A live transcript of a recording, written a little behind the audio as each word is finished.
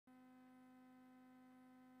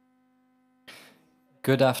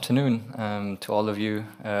Good afternoon to all of you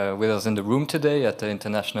with us in the room today at the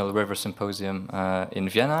International River Symposium in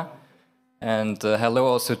Vienna. And hello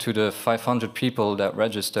also to the 500 people that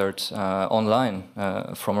registered online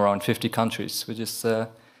from around 50 countries, which is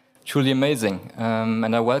truly amazing.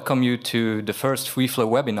 And I welcome you to the first free flow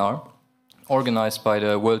webinar organized by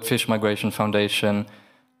the World Fish Migration Foundation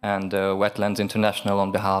and Wetlands International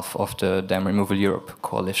on behalf of the Dam Removal Europe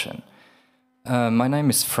Coalition. My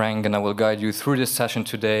name is Frank, and I will guide you through this session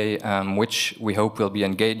today, which we hope will be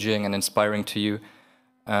engaging and inspiring to you.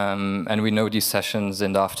 And we know these sessions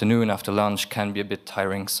in the afternoon after lunch can be a bit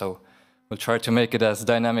tiring, so we'll try to make it as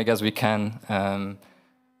dynamic as we can.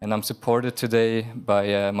 And I'm supported today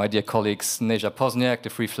by my dear colleagues Neja Pozniak,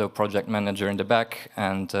 the Free Flow Project Manager in the back,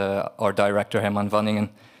 and our Director Herman Vanningen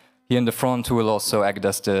here in the front, who will also act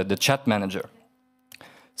as the chat manager.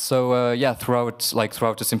 So yeah, throughout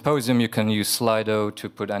the symposium, you can use Slido to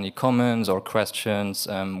put any comments or questions.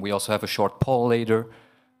 We also have a short poll later,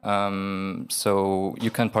 so you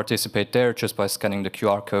can participate there just by scanning the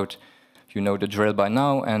QR code. You know the drill by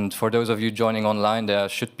now. And for those of you joining online, there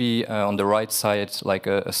should be on the right side like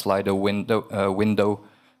a Slido window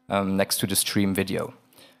next to the stream video.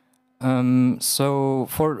 So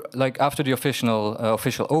for after the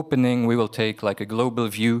official opening, we will take like a global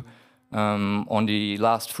view on the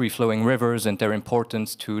last free-flowing rivers and their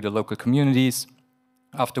importance to the local communities,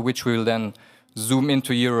 after which we will then zoom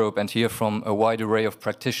into Europe and hear from a wide array of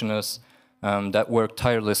practitioners that work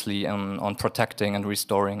tirelessly on protecting and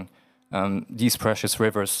restoring these precious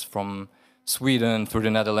rivers from Sweden through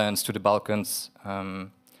the Netherlands to the Balkans.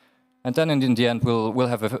 And then in the end, we'll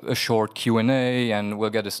have a short Q&A, and we'll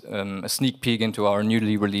get a sneak peek into our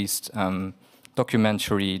newly released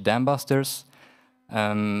documentary, Dam Busters.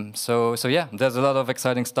 So yeah, there's a lot of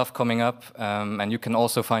exciting stuff coming up, and you can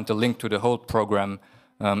also find the link to the whole program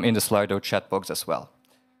in the Slido chat box as well.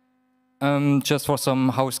 Just for some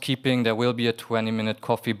housekeeping, there will be a 20-minute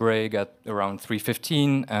coffee break at around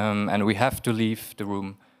 3:15, and we have to leave the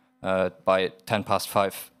room by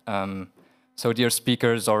 5:10. So dear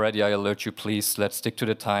speakers, already I alert you, please, let's stick to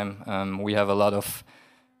the time. We have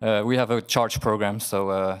a charge program,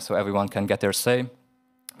 so everyone can get their say.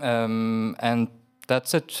 And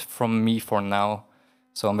that's it from me for now.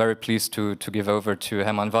 So I'm very pleased to give over to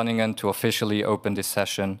Herman Vanningen to officially open this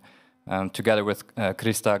session, together with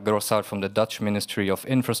Christa Grossart from the Dutch Ministry of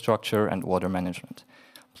Infrastructure and Water Management.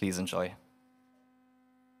 Please enjoy.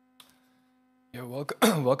 Yeah,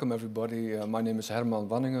 welcome everybody. My name is Herman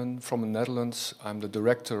Vanningen from the Netherlands. I'm the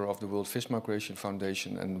director of the World Fish Migration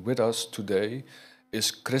Foundation, and with us today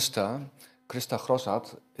is Christa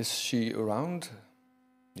Grossart. Is she around?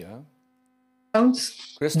 Yeah.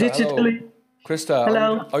 Christa, digitally. Hello. Christa,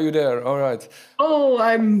 hello. Are you there? All right. Oh,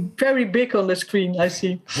 I'm very big on the screen, I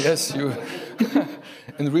see. Yes, you.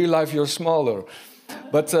 In real life, you're smaller.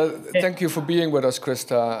 But thank you for being with us,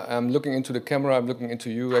 Christa. I'm looking into the camera. I'm looking into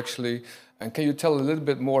you, actually. And can you tell a little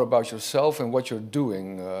bit more about yourself and what you're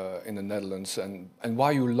doing in the Netherlands, and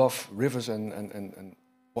why you love rivers, and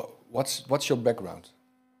what's your background?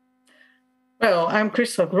 Well, I'm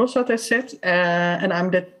Christa Grossart, as said, and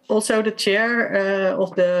I'm also the chair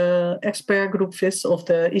of the expert group FIS of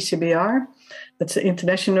the ICBR. That's the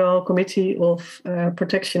International Committee of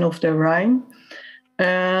Protection of the Rhine.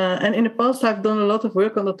 And in the past, I've done a lot of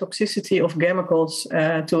work on the toxicity of chemicals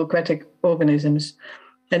to aquatic organisms.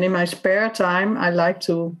 And in my spare time, I like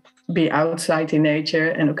to be outside in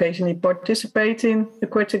nature and occasionally participate in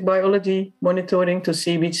aquatic biology monitoring to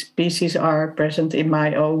see which species are present in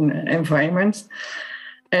my own environment.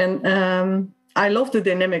 And I love the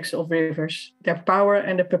dynamics of rivers, their power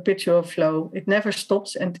and the perpetual flow. It never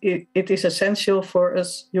stops, and it is essential for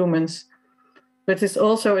us humans. But it's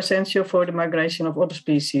also essential for the migration of other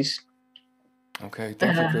species. Okay,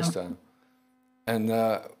 thank you, Christa. And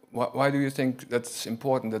why do you think that's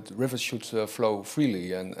important that rivers should flow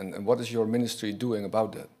freely, and what is your ministry doing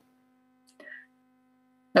about that?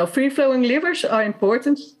 Now, free-flowing rivers are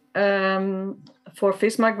important for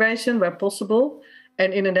fish migration where possible.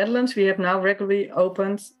 And in the Netherlands, we have now regularly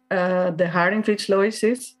opened the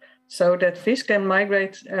haringvlietsluises so that fish can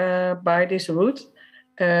migrate by this route.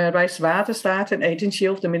 Rijkswaterstaat, an agency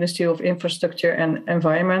of the Ministry of Infrastructure and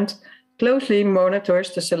Environment, closely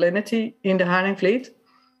monitors the salinity in the haringvliet.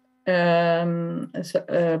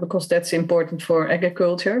 Because that's important for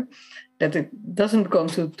agriculture, that it doesn't come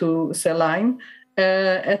to saline.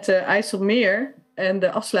 At the IJsselmeer and the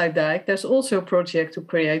Afsluitdijk, there's also a project to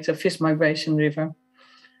create a fish migration river.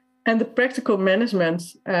 And the practical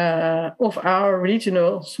management of our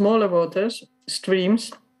regional smaller waters,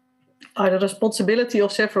 streams, are the responsibility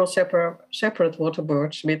of several separate water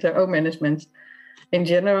boards with their own management. In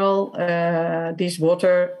general, these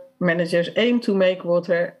water managers aim to make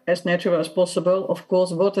water as natural as possible. Of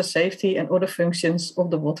course, water safety and other functions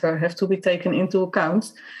of the water have to be taken into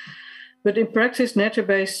account. But in practice,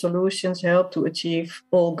 nature-based solutions help to achieve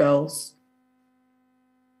all goals.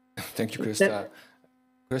 Thank you, Krista.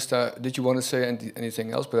 Krista, did you want to say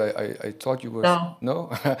anything else? But I thought you were...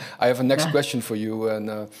 No? I have a next question for you,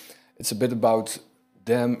 and it's a bit about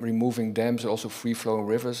removing dams, also free-flowing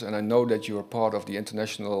rivers, and I know that you are part of the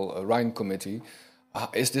International Rhine Committee.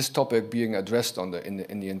 Is this topic being addressed in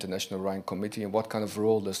the International Rhine Committee, and what kind of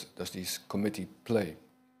role does this committee play?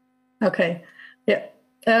 Okay, yeah.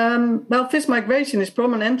 Well, fish migration is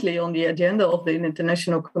prominently on the agenda of the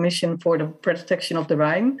International Commission for the Protection of the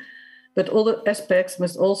Rhine, but other aspects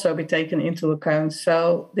must also be taken into account.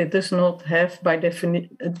 So it does not have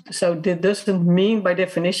it doesn't mean by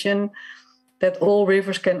definition that all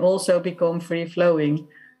rivers can also become free-flowing.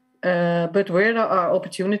 But where there are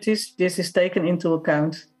opportunities, this is taken into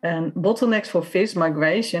account. And bottlenecks for fish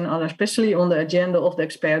migration are especially on the agenda of the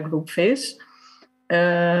expert group fish,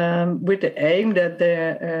 with the aim that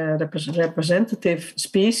the representative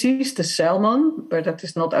species, the salmon, but that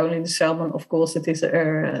is not only the salmon, of course, it is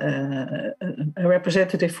a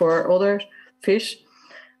representative for other fish,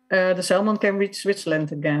 the salmon can reach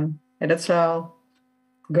Switzerland again. And that's our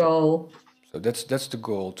goal. So that's the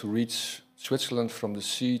goal, to reach Switzerland from the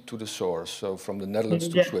sea to the source, so from the Netherlands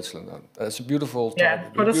to Switzerland. That's a beautiful target.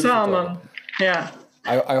 Yeah, for the salmon. Target. Yeah.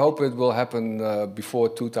 I hope it will happen before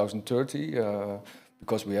 2030,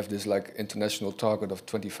 because we have this international target of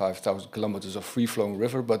 25,000 kilometers of free-flowing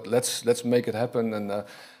river. But let's make it happen. And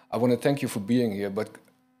I want to thank you for being here. But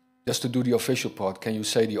just to do the official part, can you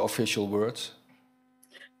say the official words?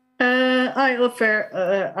 I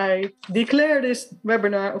declare this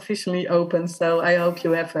webinar officially open, so I hope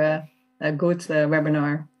you have a good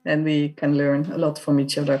webinar and we can learn a lot from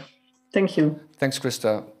each other. Thank you. Thanks,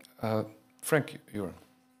 Krista. Frank, you're...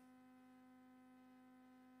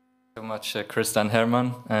 So much, Krista and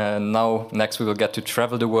Herman. And now, next we will get to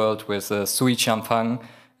travel the world with Sui Champang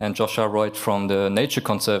and Joshua Reut from the Nature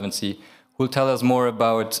Conservancy, who will tell us more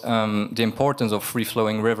about the importance of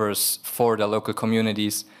free-flowing rivers for the local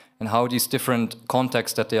communities, and how these different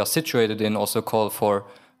contexts that they are situated in also call for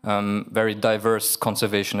very diverse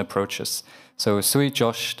conservation approaches. So, Sui,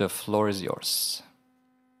 Josh, the floor is yours.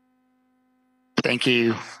 Thank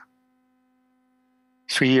you.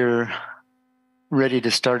 So you're ready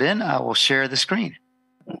to start in? I will share the screen.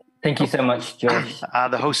 Thank you so much, Josh.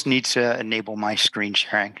 The host needs to enable my screen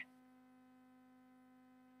sharing.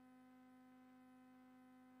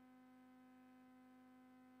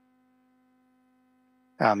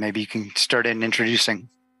 Maybe you can start in introducing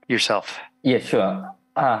yourself. Yeah, sure.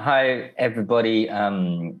 Hi, everybody.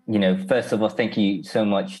 First of all, thank you so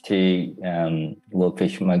much to World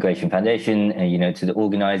Fish Migration Foundation and, to the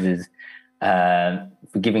organizers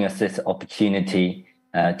for giving us this opportunity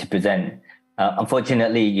to present.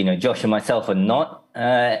 Unfortunately, Josh and myself are not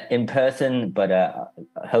in person, but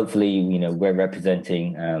hopefully, we're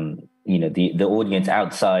representing, the audience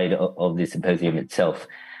outside of the symposium itself.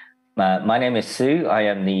 My name is Sue. I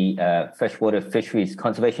am the freshwater fisheries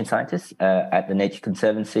conservation scientist at the Nature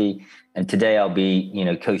Conservancy, and today I'll be,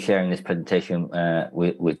 co-sharing this presentation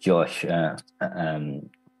with Josh, Josh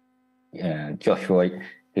Reut,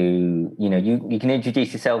 who, you can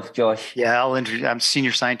introduce yourself, Josh. Yeah, I'm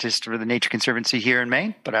senior scientist for the Nature Conservancy here in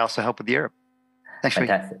Maine, but I also help with Europe. Thanks.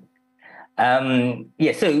 Fantastic. I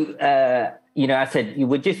said you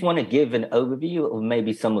would just want to give an overview of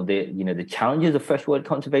maybe some of the, the challenges of freshwater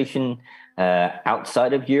conservation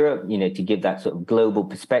outside of Europe, to give that sort of global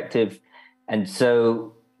perspective. And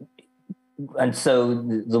so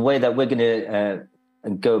the way that we're going to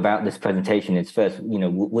go about this presentation is first,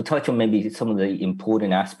 we'll touch on maybe some of the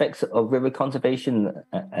important aspects of river conservation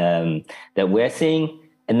that we're seeing.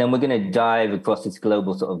 And then we're going to dive across this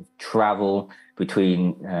global sort of travel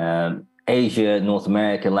between Asia, North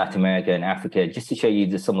America, Latin America, and Africa, just to show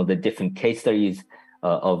you some of the different case studies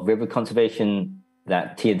of river conservation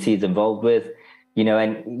that TNC is involved with,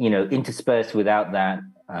 interspersed without that,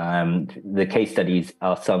 the case studies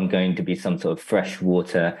are going to be some sort of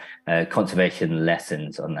freshwater conservation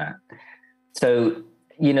lessons on that. So,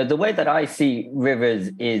 the way that I see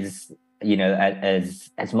rivers is,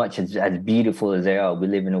 as much as beautiful as they are, we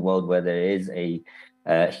live in a world where there is a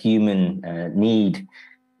human need.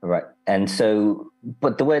 Right. And so,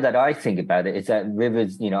 but the way that I think about it is that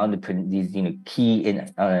rivers, underpin these, key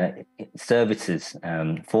services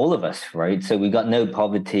for all of us, right? So we got no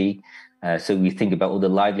poverty. So we think about all the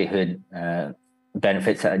livelihood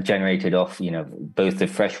benefits that are generated off, both the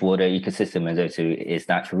freshwater ecosystem and also its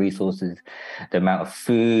natural resources, the amount of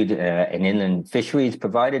food and inland fisheries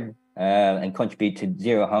provided and contribute to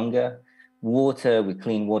zero hunger, water with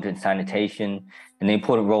clean water and sanitation, and the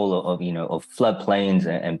important role of floodplains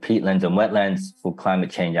and peatlands and wetlands for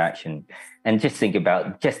climate change action. And just think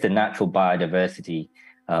about just the natural biodiversity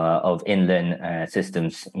of inland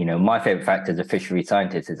systems. My favorite fact as a fishery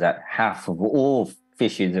scientist is that half of all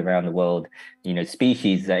fishes around the world,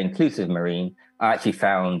 species that inclusive marine, are actually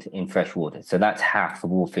found in fresh water. So that's half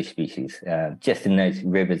of all fish species, just in those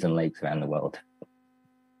rivers and lakes around the world.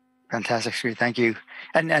 Fantastic, Sri. Thank you.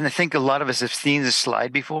 And I think a lot of us have seen this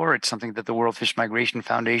slide before. It's something that the World Fish Migration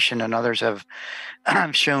Foundation and others have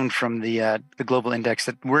shown from the Global Index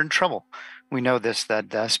that we're in trouble. We know this,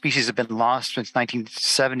 that species have been lost since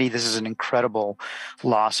 1970. This is an incredible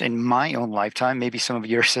loss in my own lifetime, maybe some of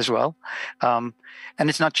yours as well. And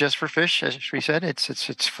it's not just for fish, as Sri said.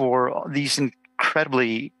 It's for these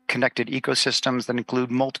incredibly connected ecosystems that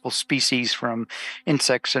include multiple species, from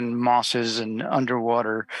insects and mosses and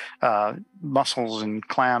underwater mussels and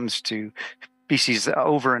clams to species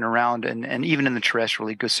over and around, and even in the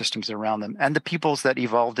terrestrial ecosystems around them, and the peoples that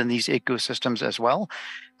evolved in these ecosystems, as well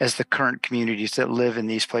as the current communities that live in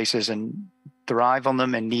these places and thrive on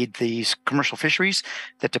them and need these commercial fisheries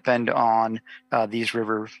that depend on these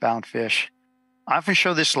river-bound fish. I often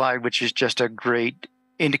show this slide, which is just a great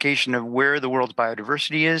indication of where the world's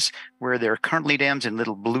biodiversity is, where there are currently dams in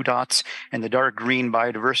little blue dots, and the dark green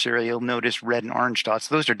biodiversity area, you'll notice red and orange dots.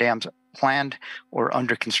 Those are dams planned or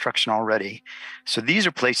under construction already. So these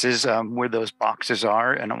are places where those boxes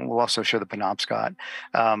are, and we'll also show the Penobscot,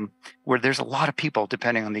 where there's a lot of people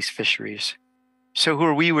depending on these fisheries. So who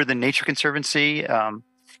are we? We're the Nature Conservancy,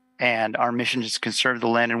 and our mission is to conserve the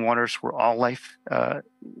land and waters where all life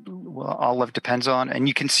depends on. And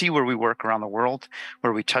you can see where we work around the world,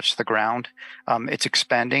 where we touch the ground. It's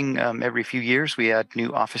expanding every few years. We add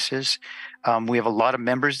new offices. We have a lot of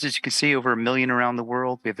members, as you can see, over 1 million around the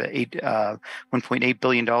world. We have $1.8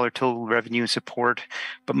 billion total revenue and support.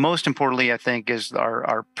 But most importantly, I think, is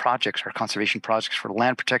our projects, our conservation projects for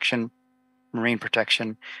land protection, marine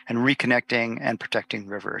protection, and reconnecting and protecting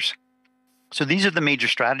rivers. So these are the major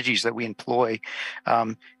strategies that we employ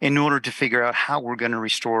in order to figure out how we're going to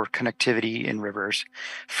restore connectivity in rivers,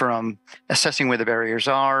 from assessing where the barriers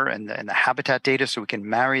are and the habitat data, so we can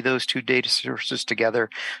marry those two data sources together,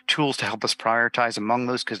 tools to help us prioritize among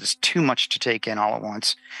those because it's too much to take in all at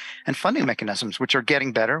once, and funding mechanisms, which are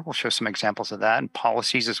getting better. We'll show some examples of that, and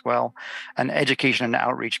policies as well, and education and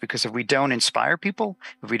outreach, because if we don't inspire people,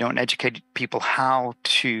 if we don't educate people how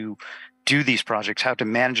to do these projects, how to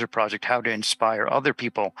manage a project, how to inspire other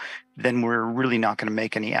people, then we're really not going to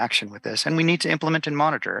make any action with this. And we need to implement and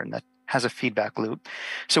monitor, and that has a feedback loop.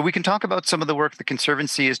 So we can talk about some of the work the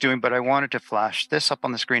Conservancy is doing, but I wanted to flash this up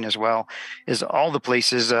on the screen as well, is all the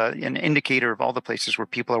places, an indicator of all the places where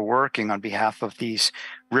people are working on behalf of these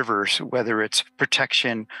rivers, whether it's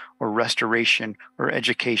protection or restoration or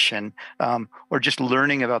education, or just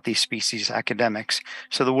learning about these species, academics.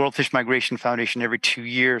 So the World Fish Migration Foundation every 2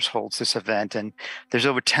 years holds this event, and there's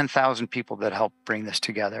over 10,000 people that help bring this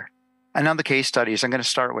together. And now the case studies. I'm going to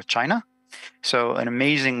start with China. So an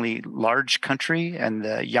amazingly large country, and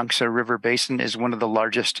the Yangtze River Basin is one of the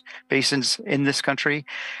largest basins in this country.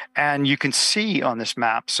 And you can see on this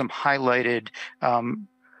map some highlighted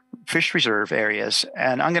fish reserve areas.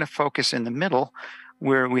 And I'm going to focus in the middle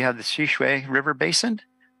where we have the Xishui River Basin.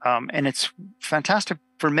 And it's fantastic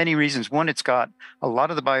for many reasons. One, it's got a lot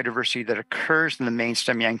of the biodiversity that occurs in the main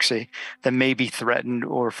stem Yangtze that may be threatened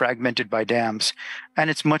or fragmented by dams. And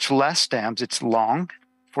it's much less dams. It's long,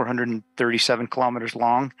 437 kilometers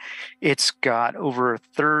long. It's got over a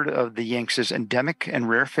third of the Yangtze's endemic and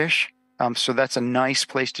rare fish. So that's a nice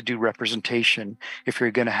place to do representation if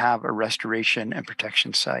you're going to have a restoration and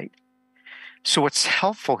protection site. So what's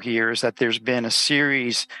helpful here is that there's been a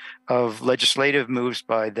series of legislative moves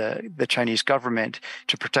by the Chinese government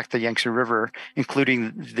to protect the Yangtze River,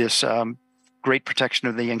 including this great protection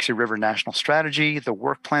of the Yangtze River National Strategy, the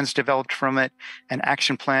work plans developed from it, an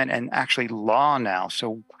action plan, and actually law now.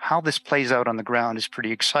 So how this plays out on the ground is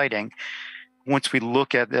pretty exciting. Once we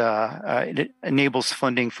look at it enables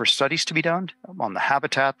funding for studies to be done on the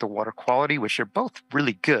habitat, the water quality, which are both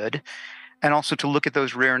really good, and also to look at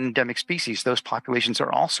those rare and endemic species. Those populations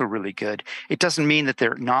are also really good. It doesn't mean that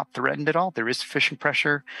they're not threatened at all. There is fishing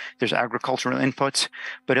pressure, there's agricultural inputs,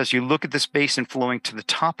 but as you look at this basin flowing to the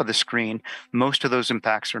top of the screen, most of those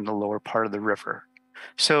impacts are in the lower part of the river.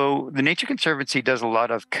 So the Nature Conservancy does a lot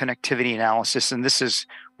of connectivity analysis, and this is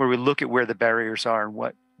where we look at where the barriers are and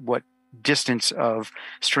what distance of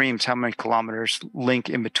streams, how many kilometers link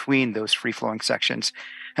in between those free-flowing sections.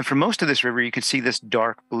 And for most of this river, you can see this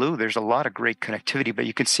dark blue. There's a lot of great connectivity, but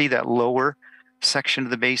you can see that lower section of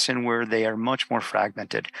the basin where they are much more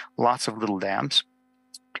fragmented, lots of little dams.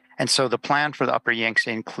 And so the plan for the Upper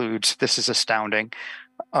Yangtze includes, this is astounding,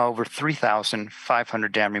 over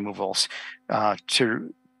 3,500 dam removals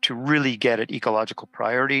to really get at ecological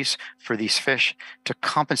priorities for these fish, to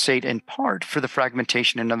compensate in part for the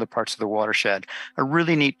fragmentation in other parts of the watershed. A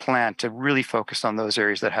really neat plan to really focus on those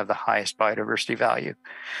areas that have the highest biodiversity value.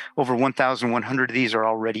 Over 1,100 of these are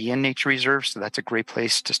already in nature reserves, so that's a great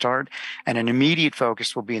place to start. And an immediate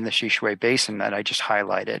focus will be in the Sichuan Basin that I just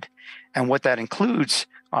highlighted. And what that includes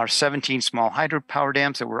are 17 small hydropower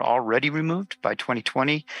dams that were already removed by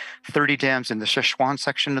 2020, 30 dams in the Sichuan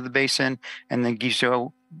section of the basin, and then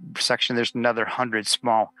Guizhou section, there's another 100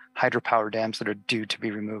 small hydropower dams that are due to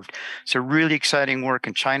be removed. So really exciting work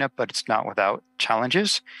in China, but it's not without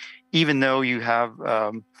challenges. Even though you have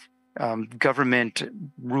government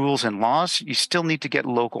rules and laws, you still need to get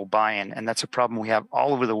local buy-in, and that's a problem we have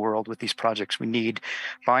all over the world with these projects. We need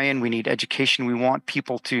buy-in, we need education, we want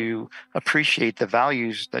people to appreciate the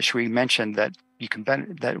values that Shui mentioned that you can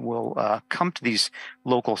that will come to these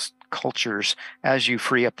local cultures as you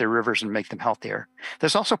free up their rivers and make them healthier.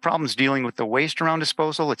 There's also problems dealing with the waste around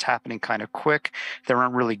disposal. It's happening kind of quick. There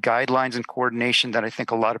aren't really guidelines and coordination that I think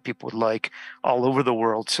a lot of people would like all over the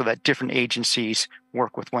world, so that different agencies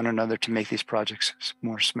work with one another to make these projects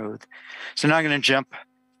more smooth. So now I'm going to jump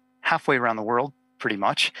halfway around the world, pretty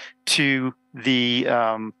much, to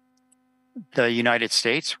the United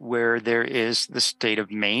States, where there is the state of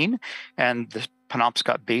Maine and the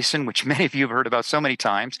Penobscot Basin, which many of you have heard about so many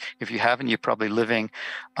times. If you haven't, you're probably living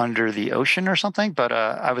under the ocean or something, but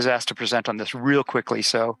I was asked to present on this real quickly.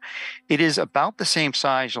 So it is about the same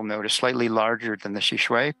size, you'll notice, slightly larger than the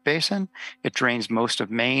Sichuan Basin. It drains most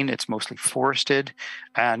of Maine. It's mostly forested.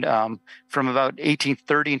 And from about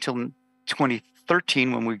 1830 until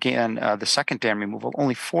 2013, when we began the second dam removal,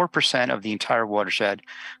 only 4% of the entire watershed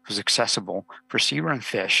was accessible for sea run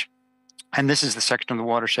fish. And this is the section of the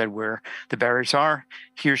watershed where the barriers are.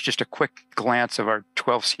 Here's just a quick glance of our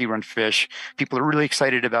 12 sea run fish. People are really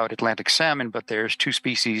excited about Atlantic salmon, but there's 2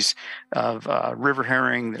 species of river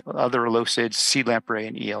herring, other elocids, sea lamprey,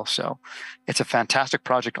 and eel. So it's a fantastic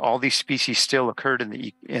project. All these species still occurred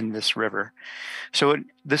in this river. So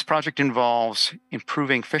this project involves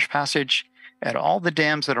improving fish passage at all the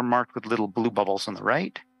dams that are marked with little blue bubbles on the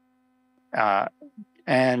right,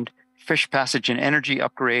 and fish passage and energy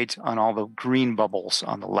upgrades on all the green bubbles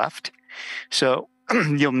on the left. So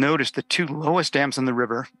you'll notice the 2 lowest dams in the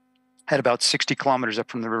river at about 60 kilometers up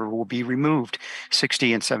from the river will be removed,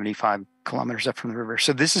 60 and 75 kilometers up from the river.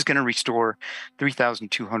 So this is going to restore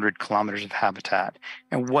 3,200 kilometers of habitat.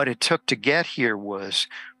 And what it took to get here was,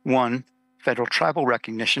 1, federal tribal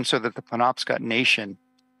recognition so that the Penobscot Nation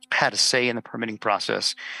had a say in the permitting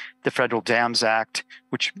process, the Federal Dams Act,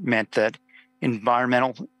 which meant that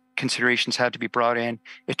environmental considerations had to be brought in.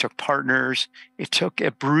 It took partners. It took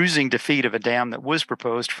a bruising defeat of a dam that was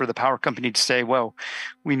proposed for the power company to say, well,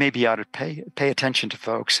 we may be out of pay attention to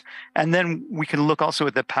folks. And then we can look also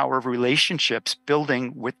at the power of relationships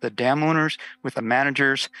building with the dam owners, with the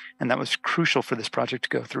managers, and that was crucial for this project to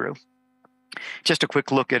go through. Just a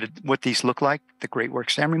quick look at what these look like, the Great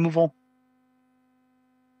Works dam removal.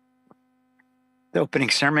 The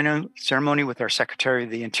opening ceremony with our Secretary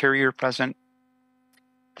of the Interior present.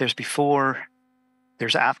 There's before,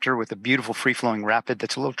 there's after with a beautiful free-flowing rapid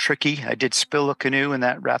that's a little tricky. I did spill a canoe in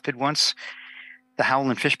that rapid once. The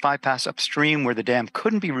Howland Fish Bypass upstream where the dam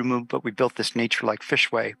couldn't be removed, but we built this nature-like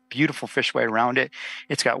fishway, beautiful fishway around it.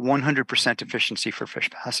 It's got 100% efficiency for fish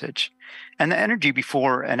passage. And the energy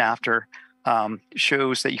before and after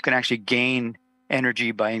shows that you can actually gain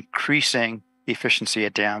energy by increasing the efficiency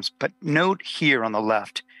at dams. But note here on the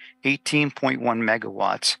left, 18.1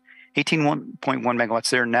 megawatts. 18.1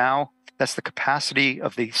 megawatts there now. That's the capacity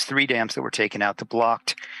of these 3 dams that were taken out that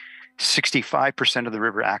blocked 65% of the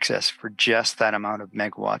river access for just that amount of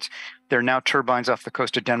megawatts. There are now turbines off the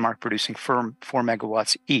coast of Denmark producing 4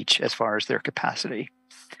 megawatts each as far as their capacity.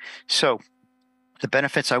 So the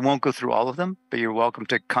benefits, I won't go through all of them, but you're welcome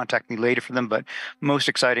to contact me later for them. But most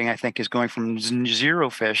exciting, I think, is going from 0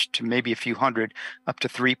 fish to maybe a few hundred up to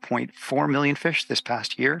 3.4 million fish this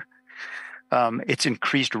past year. It's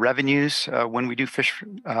increased revenues when we do fish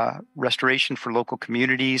restoration for local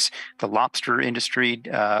communities. The lobster industry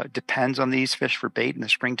depends on these fish for bait in the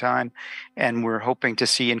springtime, and we're hoping to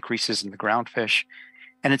see increases in the groundfish.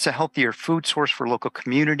 And it's a healthier food source for local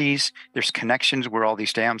communities. There's connections where all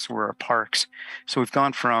these dams were parks. So we've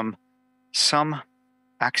gone from some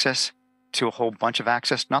access to a whole bunch of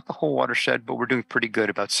access, not the whole watershed, but we're doing pretty good,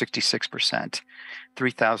 about 66%,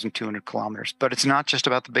 3,200 kilometers. But it's not just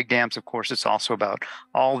about the big dams, of course, it's also about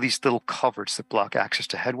all these little culverts that block access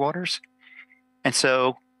to headwaters. And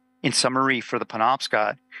so in summary, for the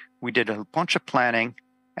Penobscot, we did a bunch of planning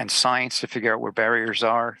and science to figure out where barriers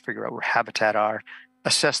are, figure out where habitat are,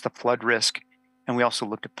 assess the flood risk. And we also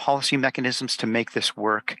looked at policy mechanisms to make this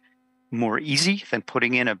work more easy than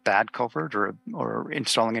putting in a bad culvert or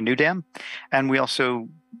installing a new dam. And we also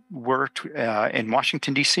worked in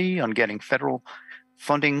Washington, D.C. on getting federal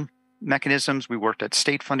funding mechanisms. We worked at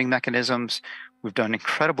state funding mechanisms. We've done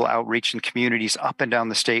incredible outreach in communities up and down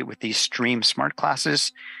the state with these stream smart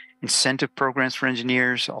classes, incentive programs for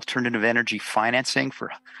engineers, alternative energy financing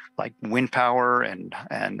for like wind power and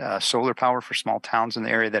solar power for small towns in the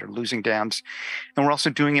area that are losing dams. And we're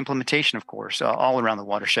also doing implementation, of course, all around the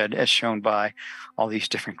watershed, as shown by all these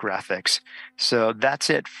different graphics. So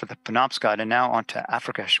that's it for the Penobscot. And now on to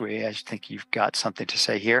Africa, Shui. I think you've got something to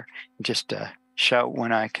say here. Just shout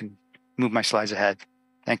when I can move my slides ahead.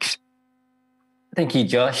 Thanks. Thank you,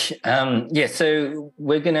 Josh. Yeah, so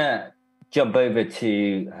we're going to jump over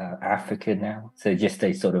to Africa now. So just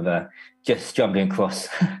a sort of just jumping across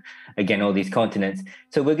again all these continents.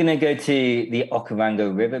 So we're going to go to the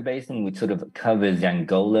Okavango River Basin, which sort of covers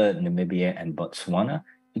Angola, Namibia, and Botswana.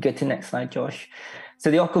 You go to the next slide, Josh.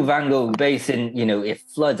 So the Okavango Basin, you know, it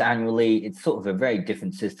floods annually. It's sort of a very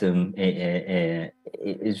different system. It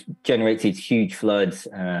generates these huge floods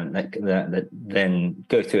that then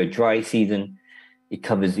go through a dry season. It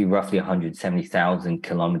covers roughly 170,000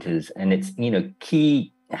 kilometers, and it's, you know,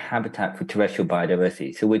 key habitat for terrestrial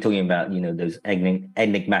biodiversity. So we're talking about, you know, those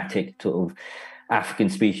enigmatic sort of African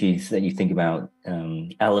species that you think about,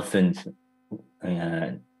 elephants,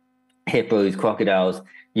 hippos, crocodiles.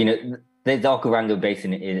 You know, the Okavango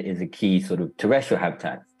Basin is a key sort of terrestrial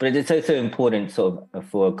habitat, but it's also important sort of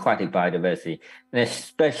for aquatic biodiversity, and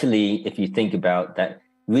especially if you think about that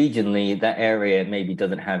regionally, that area maybe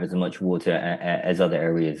doesn't have as much water as other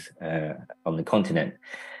areas on the continent.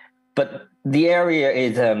 But the area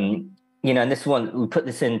is, you know, and this one, we put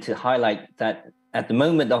this in to highlight that at the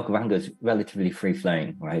moment, the Okavango is relatively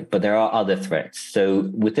free-flowing, right? But there are other threats. So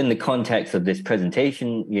within the context of this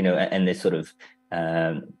presentation, you know, and this sort of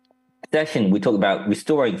session, we talk about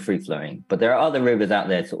restoring free-flowing, but there are other rivers out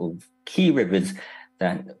there, sort of key rivers,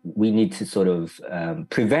 that we need to sort of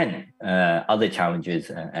prevent other challenges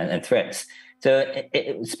and threats. So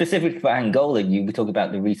specifically for Angola, you talk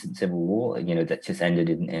about the recent civil war, you know, that just ended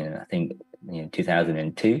in I think, you know,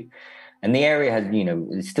 2002. And the area has, you know,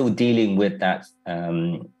 is still dealing with that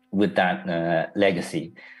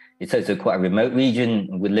legacy. It's also quite a remote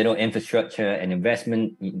region with little infrastructure and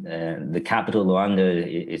investment. The capital, Luanda,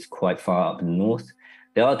 is quite far up in the north.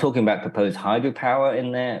 They are talking about proposed hydropower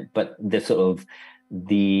in there, but the sort of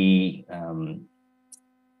the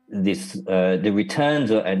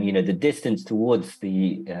returns and, you know, the distance towards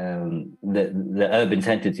the urban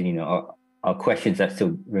centers, you know, are questions that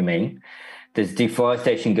still remain. There's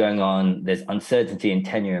deforestation going on. There's uncertainty in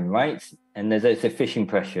tenure and rights, and there's also fishing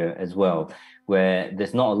pressure as well, where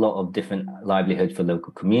there's not a lot of different livelihoods for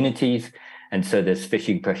local communities, and so there's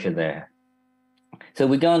fishing pressure there. So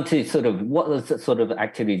we go on to sort of what are the sort of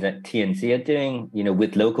activities that TNC are doing, you know,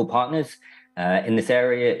 with local partners. In this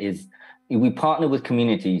area is we partner with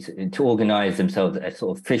communities to organize themselves as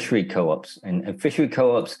sort of fishery co-ops, and fishery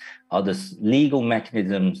co-ops are the legal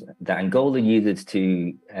mechanisms that Angola uses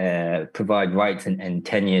to provide rights and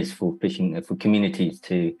tenures for fishing for communities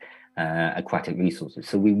to aquatic resources.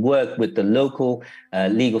 So we work with the local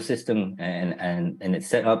legal system and its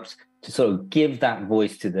setups to sort of give that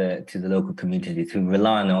voice to the local communities who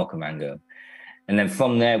rely on the Okavango. And then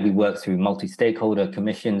from there, we work through multi-stakeholder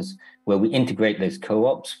commissions where we integrate those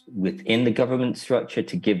co-ops within the government structure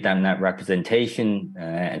to give them that representation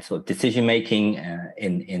and sort of decision-making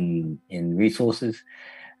in resources.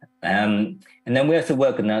 And then we also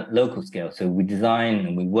work on that local scale. So we design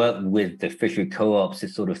and we work with the fishery co-ops to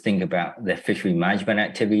sort of think about their fishery management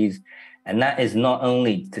activities. And that is not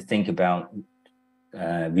only to think about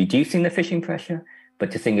reducing the fishing pressure, but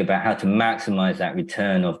to think about how to maximize that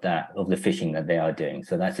return of the fishing that they are doing.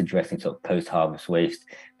 So that's addressing sort of post-harvest waste,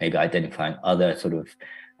 maybe identifying other sort of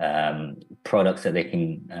products that they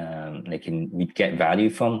can get value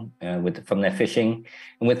from their fishing.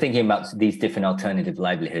 And we're thinking about these different alternative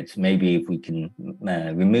livelihoods. Maybe if we can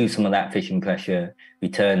remove some of that fishing pressure,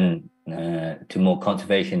 return to more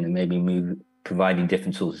conservation, and maybe providing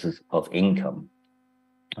different sources of income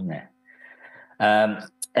on there.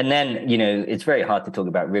 And then, you know, it's very hard to talk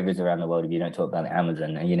about rivers around the world if you don't talk about the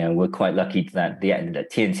Amazon. And, you know, we're quite lucky that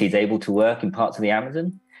TNC is able to work in parts of the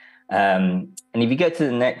Amazon. And if you go to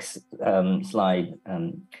the next slide,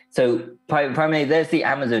 so primarily there's the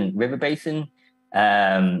Amazon River Basin.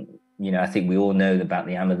 I think we all know about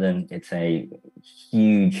the Amazon. It's a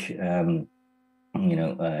huge,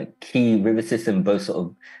 key river system, both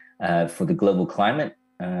sort of for the global climate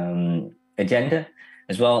agenda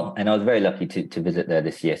as well. And I was very lucky to visit there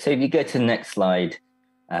this year. So if you go to the next slide,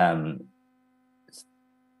 that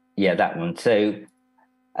one. So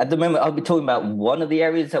at the moment, I'll be talking about one of the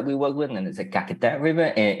areas that we work with, and it's the Caquetá River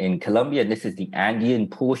in Colombia. This is the Andean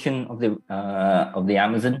portion of the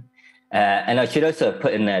Amazon. And I should also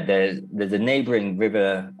put in there, there's a neighboring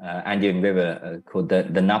river, Andean river called the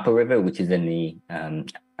Napo River, which is in the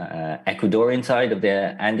Ecuadorian side of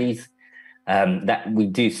the Andes, that we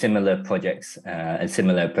do similar projects and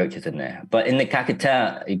similar approaches in there. But in the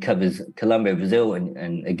Caquetá, it covers Colombia, Brazil,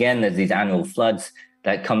 and again, there's these annual floods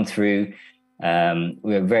that come through.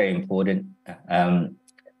 We're very important.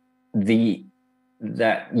 The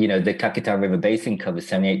Caquetá River Basin covers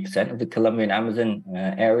 78% of the Colombian Amazon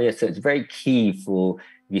area. So it's very key for,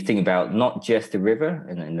 if you think about not just the river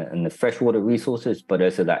and the freshwater resources, but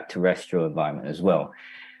also that terrestrial environment as well.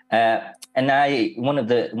 And one of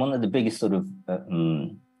the biggest sort of,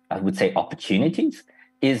 I would say, opportunities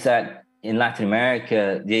is that in Latin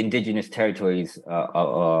America, the indigenous territories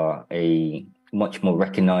are a much more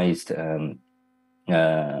recognized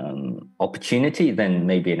opportunity than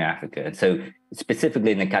maybe in Africa. And so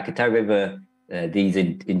specifically in the Caquetá River, these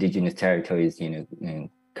indigenous territories,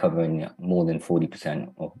 covering more than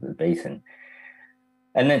 40% of the basin.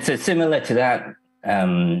 And then so similar to that,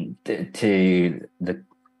 to the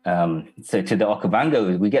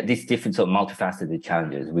Okavango, we get these different sort of multifaceted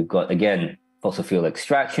challenges. We've got, again, fossil fuel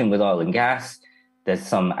extraction with oil and gas. There's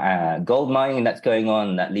some gold mining that's going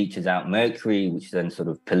on that leaches out mercury, which then sort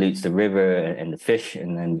of pollutes the river and the fish.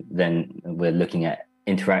 And then we're looking at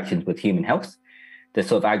interactions with human health. There's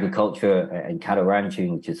sort of agriculture and cattle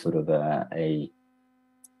ranching, which is sort of a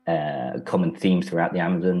common theme throughout the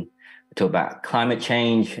Amazon. We talk about climate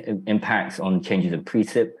change impacts on changes in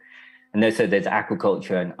precip. And also there's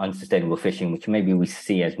aquaculture and unsustainable fishing, which maybe we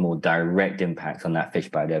see as more direct impacts on that fish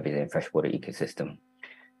biodiversity and freshwater ecosystem.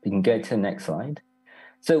 We can go to the next slide.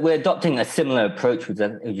 So we're adopting a similar approach, which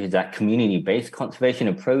is that community-based conservation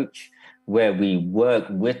approach, where we work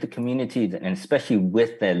with the communities and especially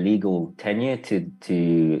with their legal tenure to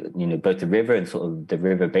both the river and sort of the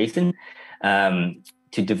river basin,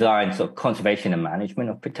 to design sort of conservation and management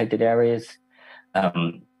of protected areas.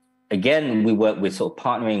 Again, we work with sort of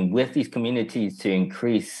partnering with these communities to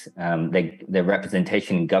increase their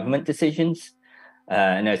representation in government decisions,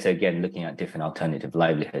 and also again looking at different alternative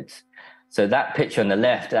livelihoods. So that picture on the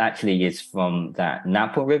left actually is from that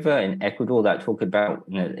Napo River in Ecuador that I talked about.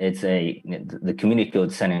 It's the community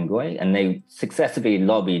called Senengoy, and they successfully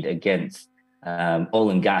lobbied against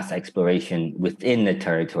oil and gas exploration within the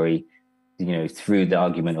territory, through the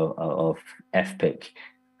argument of FPIC,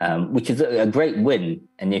 which is a great win.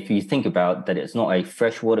 And if you think about that, it's not a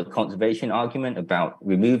freshwater conservation argument about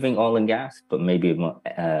removing oil and gas, but maybe a more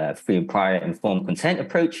free and prior informed consent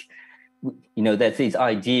approach. There's these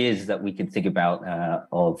ideas that we can think about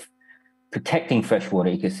of protecting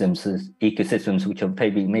freshwater ecosystems, which are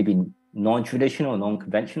maybe non-traditional,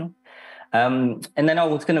 non-conventional. And then I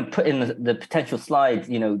was going to put in the potential slides.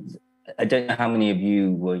 I don't know how many of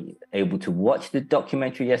you were able to watch the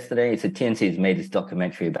documentary yesterday. So TNC has made this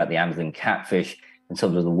documentary about the Amazon catfish and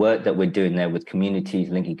some of the work that we're doing there with communities,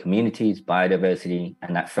 linking communities, biodiversity,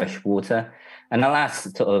 and that fresh water. And I'll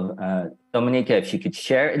ask sort of Dominica if she could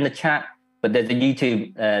share it in the chat, but there's a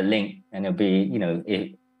YouTube link, and it'll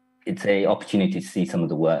be, it's an opportunity to see some of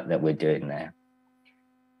the work that we're doing there.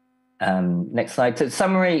 Next slide. So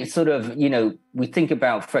summary, sort of, we think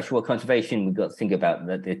about freshwater conservation, we've got to think about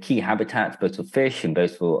the key habitats, both for fish and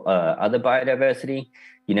both for other biodiversity.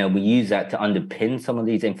 We use that to underpin some of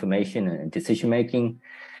these information and decision-making.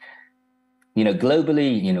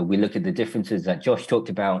 Globally, we look at the differences that Josh talked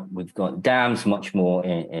about. We've got dams much more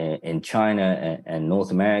in China and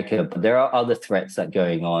North America, but there are other threats that are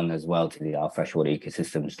going on as well to our freshwater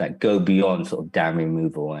ecosystems that go beyond sort of dam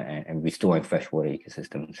removal and restoring freshwater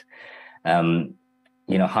ecosystems.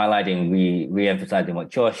 Highlighting, re-emphasizing what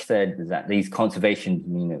Josh said, is that these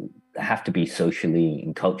conservations, have to be socially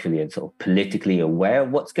and culturally and sort of politically aware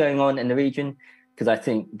of what's going on in the region, because I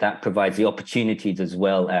think that provides the opportunities as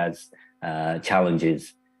well as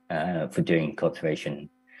challenges for doing conservation.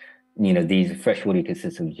 These freshwater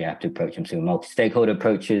ecosystems, you have to approach them through multi-stakeholder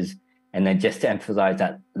approaches. And then just to emphasize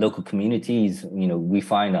that local communities, we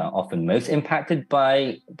find are often most impacted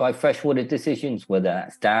by freshwater decisions, whether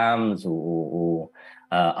that's dams or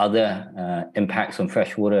other impacts on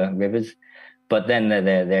freshwater rivers. But then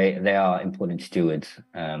they are important stewards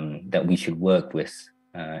that we should work with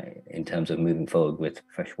in terms of moving forward with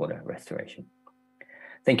freshwater restoration.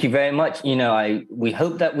 Thank you very much. We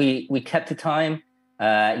hope that we kept the time.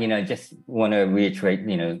 Just want to reiterate,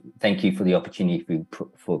 thank you for the opportunity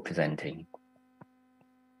for presenting.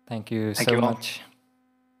 Thank you so much.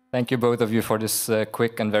 Thank you both of you for this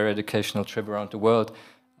quick and very educational trip around the world.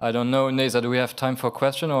 I don't know, Neza, do we have time for a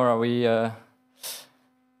question, or are we...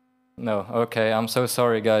 No, okay, I'm so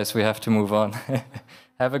sorry, guys. We have to move on.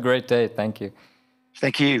 Have a great day. Thank you.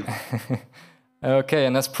 Thank you. Okay,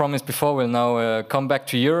 and as promised before, we'll now come back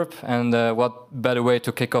to Europe. And what better way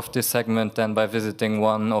to kick off this segment than by visiting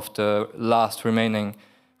one of the last remaining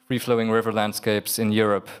free-flowing river landscapes in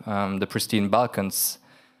Europe, the pristine Balkans.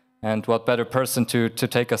 And what better person to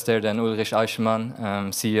take us there than Ulrich Eichelmann,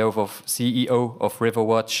 CEO of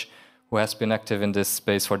Riverwatch, who has been active in this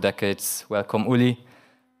space for decades. Welcome, Uli.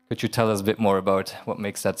 Could you tell us a bit more about what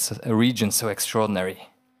makes that region so extraordinary?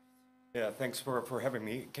 Yeah, thanks for having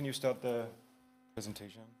me. Can you start the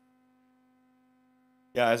presentation?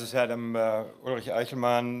 Yeah, as I said, I'm Ulrich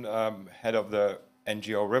Eichelmann, head of the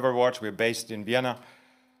NGO Riverwatch. We're based in Vienna.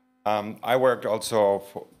 I worked also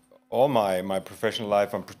for all my professional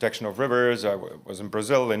life on protection of rivers. I was in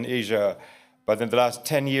Brazil, in Asia. But in the last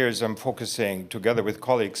 10 years, I'm focusing, together with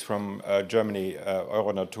colleagues from Germany,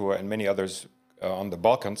 Euronatur, and many others on the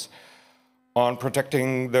Balkans, on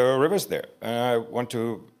protecting the rivers there. I want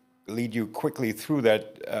to lead you quickly through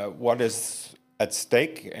that, what is at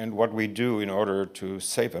stake and what we do in order to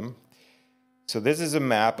save them. So this is a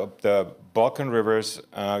map of the Balkan rivers.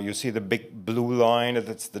 You see the big blue line,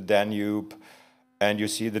 that's the Danube, and you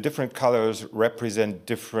see the different colors represent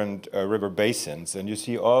different river basins. And you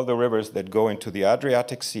see all the rivers that go into the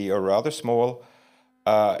Adriatic Sea are rather small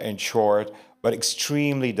and short, but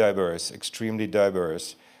extremely diverse, extremely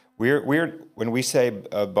diverse. When we say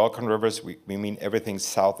Balkan rivers, we mean everything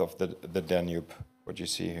south of the Danube, what you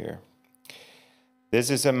see here.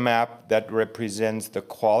 This is a map that represents the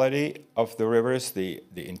quality of the rivers, the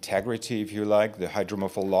integrity, if you like, the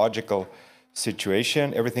hydromorphological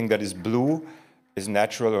situation. Everything that is blue is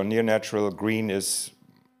natural or near natural. Green is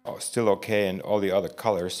still okay, and all the other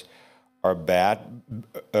colors are bad.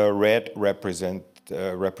 Red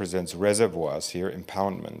represents reservoirs here,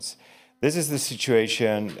 impoundments. This is the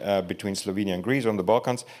situation between Slovenia and Greece on the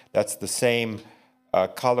Balkans. That's the same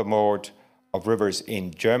color mode of rivers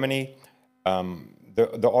in Germany.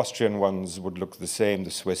 The Austrian ones would look the same,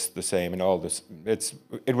 the Swiss the same, and all this.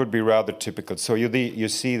 It would be rather typical. So you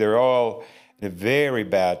see they're all in a very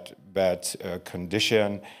bad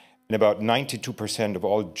condition. And about 92% of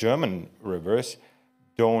all German rivers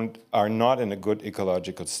are not in a good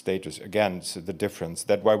ecological status. Again, so the difference.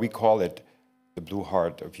 That's why we call it the blue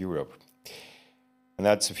heart of Europe. And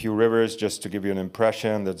that's a few rivers, just to give you an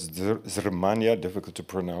impression. That's Zrmanja, difficult to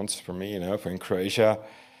pronounce for me, for in Croatia.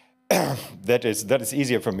 That is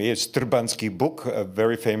easier for me. It's Trbanski Buk, a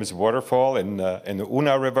very famous waterfall in the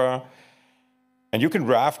Una River. And you can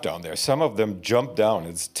raft down there. Some of them jump down.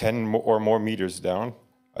 It's 10 or more meters down.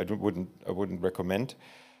 I wouldn't recommend.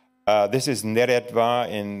 This is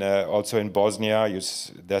Neretva, also in Bosnia.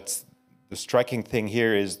 That's the striking thing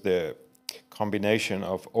here is the combination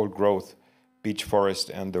of old growth, beech forest,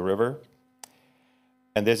 and the river.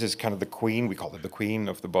 And this is kind of the queen, we call it the queen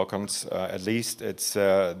of the Balkans, at least. It's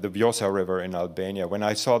the Vjosa River in Albania. When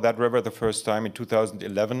I saw that river the first time in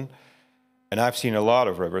 2011, and I've seen a lot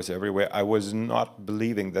of rivers everywhere, I was not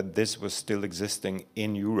believing that this was still existing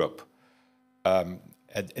in Europe.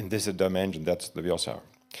 In this dimension, that's the Vjosa.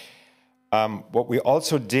 What we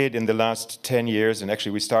also did in the last 10 years, and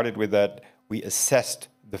actually we started with that, we assessed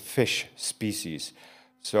the fish species.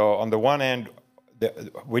 So on the one hand,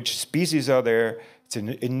 which species are there? It's an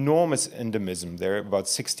enormous endemism. There are about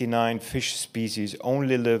 69 fish species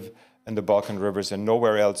only live in the Balkan rivers and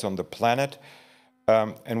nowhere else on the planet.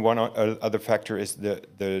 And one other factor is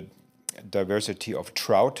the diversity of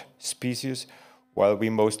trout species. While we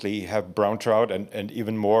mostly have brown trout and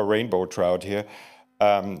even more rainbow trout here,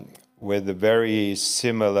 with a very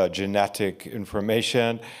similar genetic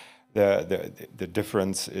information, the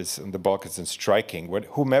difference is in the Balkans and striking.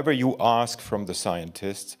 Whomever you ask from the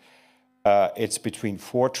scientists, it's between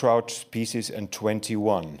 4 trout species and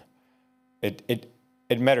 21.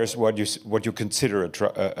 It matters what you consider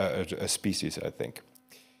a species, I think.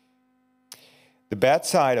 The bad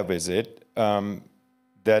side of it is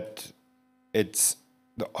that it's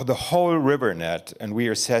the whole river net, and we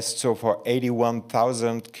assessed so far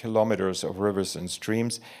 81,000 kilometers of rivers and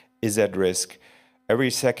streams, is at risk. Every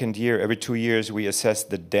second year, every 2 years, we assess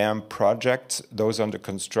the dam projects, those under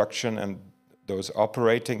construction and those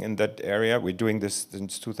operating in that area. We're doing this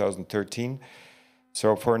since 2013.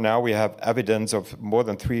 So for now, we have evidence of more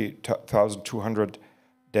than 3,200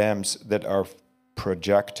 dams that are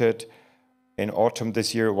projected. In autumn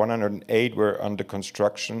this year, 108 were under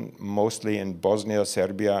construction, mostly in Bosnia,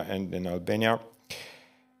 Serbia, and in Albania.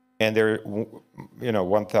 And there are,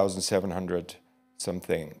 1,700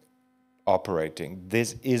 something operating.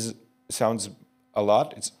 This sounds a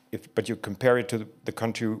lot, but you compare it to the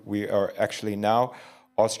country we are actually now.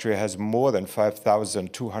 Austria has more than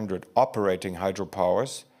 5,200 operating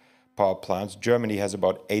power plants. Germany has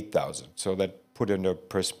about 8,000. So that put into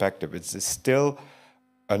perspective, it's still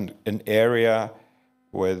an area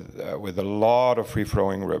with a lot of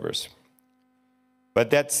free-flowing rivers. But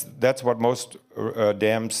that's what most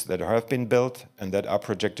dams that have been built and that are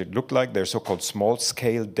projected look like. They're so-called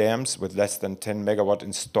small-scale dams with less than 10 megawatt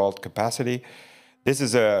installed capacity. This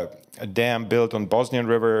is a dam built on Bosnian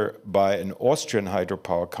River by an Austrian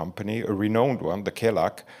hydropower company, a renowned one, the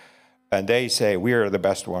Kelak. And they say, we are the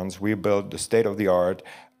best ones. We build the state-of-the-art.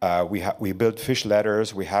 We built fish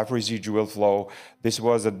ladders. We have residual flow. This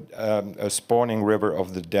was a spawning river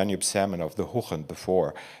of the Danube salmon, of the Huchen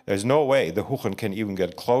before. There's no way the Huchen can even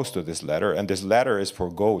get close to this ladder. And this ladder is for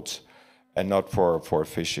goats and not for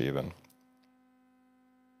fish even.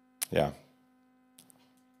 Yeah.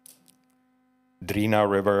 Drina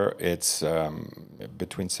River, it's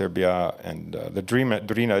between Serbia and the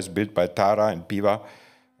Drina is built by Tara and Piva.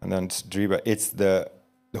 And then Driva, it's the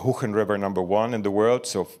Huchen River #1 in the world.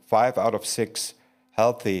 So 5 out of 6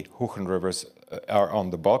 healthy Huchen rivers are on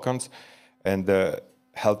the Balkans. And the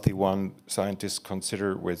healthy one, scientists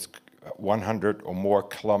consider with 100 or more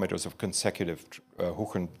kilometers of consecutive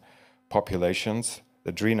Huchen populations.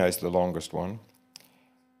 The Drina is the longest one.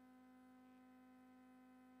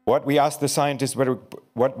 What we asked the scientists,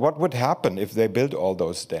 what would happen if they built all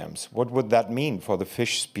those dams? What would that mean for the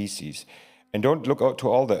fish species? And don't look out to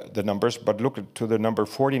all the numbers, but look to the number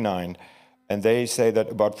 49. And they say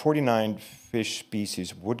that about 49 fish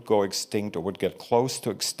species would go extinct or would get close to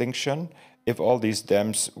extinction if all these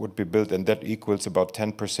dams would be built. And that equals about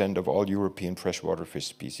 10% of all European freshwater fish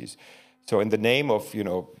species. So in the name of,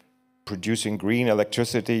 producing green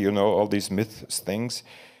electricity, all these myths things,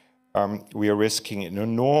 we are risking an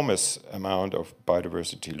enormous amount of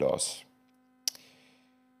biodiversity loss.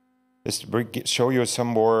 Just to show you some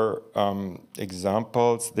more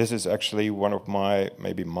examples. This is actually one of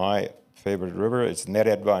maybe my favorite river. It's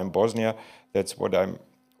Neretva in Bosnia. That's what I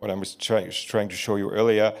was trying to show you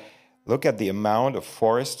earlier. Look at the amount of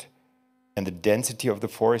forest and the density of the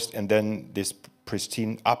forest, and then this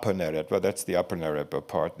pristine upper Neretva. That's the upper Neretva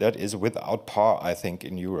part. That is without par, I think,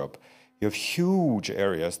 in Europe. You have huge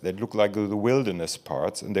areas that look like the wilderness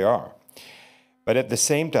parts, and they are. But at the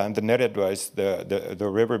same time, the Neretva is the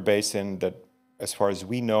river basin that, as far as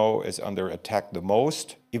we know, is under attack the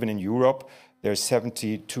most. Even in Europe, there's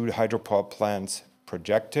 72 hydropower plants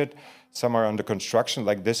projected. Some are under construction,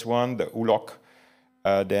 like this one, the Ulok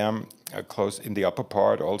dam, close in the upper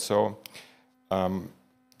part also.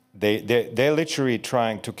 They're literally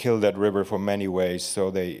trying to kill that river for many ways. So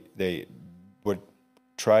they would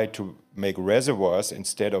try to make reservoirs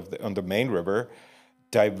instead of on the main river,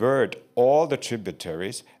 divert all the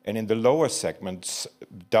tributaries, and in the lower segments,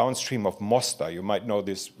 downstream of Mostar, you might know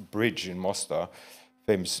this bridge in Mostar,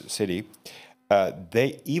 famous city,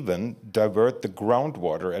 they even divert the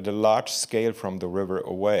groundwater at a large scale from the river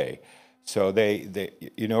away. So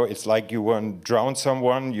it's like you want to drown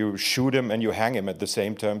someone, you shoot him and you hang him at the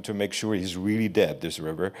same time to make sure he's really dead, this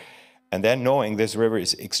river. And then knowing this river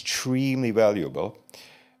is extremely valuable.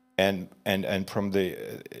 And from the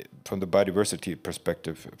biodiversity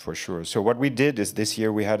perspective, for sure. So what we did is this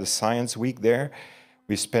year we had a science week there.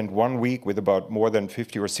 We spent 1 week with about more than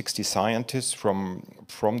 50 or 60 scientists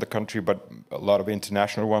from the country, but a lot of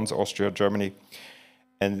international ones, Austria, Germany.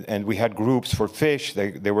 And we had groups for fish.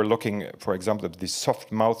 They were looking, for example, at the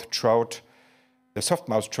soft-mouthed trout. The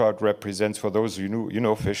soft-mouthed trout represents, for those you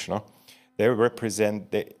know fish, no? They represent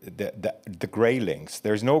the graylings.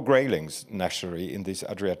 There's no graylings naturally in these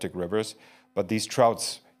Adriatic rivers, but these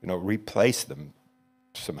trouts, replace them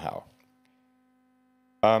somehow.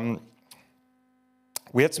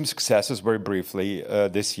 We had some successes very briefly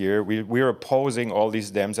this year. We are opposing all these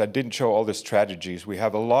dams. I didn't show all the strategies. We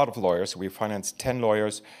have a lot of lawyers. We financed 10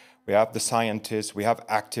 lawyers. We have the scientists. We have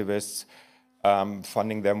activists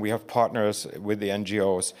funding them. We have partners with the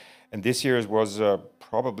NGOs. And this year was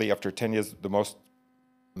probably, after 10 years, the most,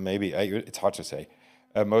 maybe, it's hard to say,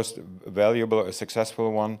 most valuable,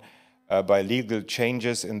 successful one by legal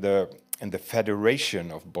changes in the the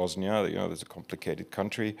Federation of Bosnia, you know, there's a complicated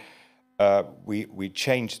country, we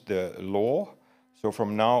changed the law. So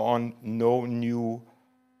from now on, no new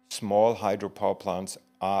small hydropower plants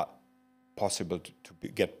are possible to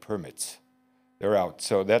get permits. They're out.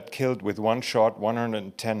 So that killed with one shot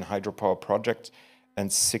 110 hydropower projects,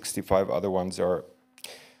 and 65 other ones are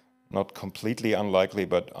not completely unlikely,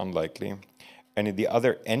 but unlikely. And in the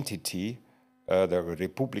other entity, the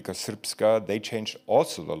Republika Srpska, they changed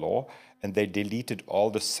also the law, and they deleted all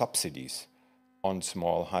the subsidies on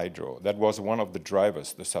small hydro. That was one of the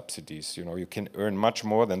drivers, the subsidies. You know, you can earn much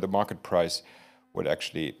more than the market price would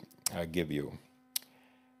actually give you.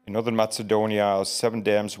 In Northern Macedonia, 7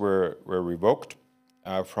 dams were revoked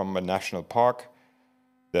from a national park.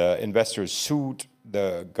 The investors sued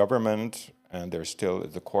the government, and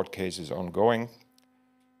the court case is ongoing.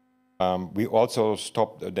 We also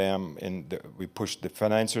stopped a dam we pushed the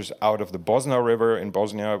financiers out of the Bosna River in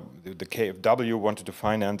Bosnia. The KfW wanted to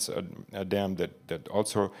finance a dam that they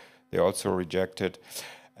also rejected.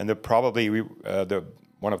 And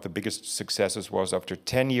one of the biggest successes was after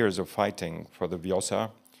 10 years of fighting for the Vjosa,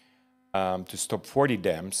 to stop 40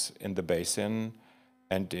 dams in the basin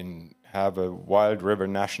and have a wild river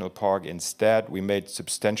national park instead. We made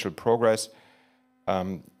substantial progress.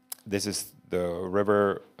 This is the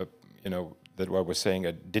river, that I was saying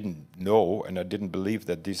I didn't know, and I didn't believe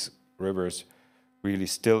that these rivers really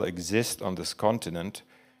still exist on this continent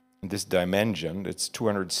in this dimension. It's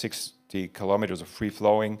 260 kilometers of free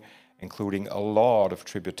flowing, including a lot of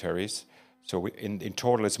tributaries. So in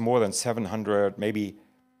total, it's more than 700, maybe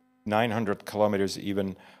 900 kilometers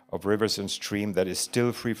even of rivers and stream that is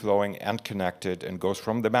still free-flowing and connected and goes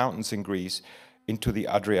from the mountains in Greece into the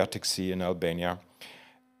Adriatic Sea in Albania.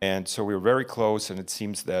 And so we're very close, and it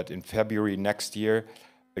seems that in February next year,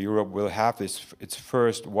 Europe will have its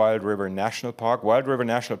first Wild River National Park. Wild River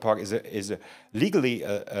National Park is legally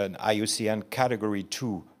an IUCN Category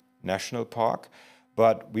 2 national park,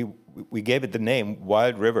 but we gave it the name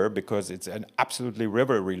Wild River because it's an absolutely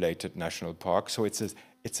river-related national park. So it's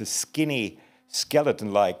a skinny,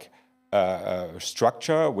 skeleton-like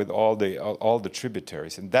structure with all the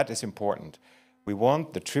tributaries, and that is important. We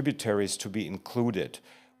want the tributaries to be included.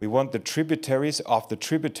 We want the tributaries of the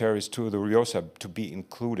tributaries to the Vjosa to be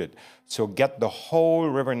included. So get the whole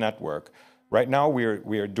river network. Right now we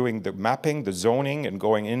are doing the mapping, the zoning, and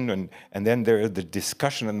going in, and then there is the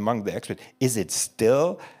discussion among the experts. Is it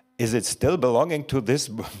still belonging to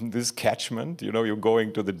this catchment? You know, you're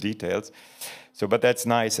going to the details. So, but that's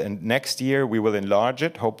nice. And next year we will enlarge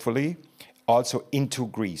it, hopefully, also into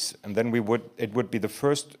Greece. And then it would be the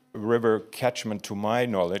first river catchment, to my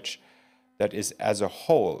knowledge, that is as a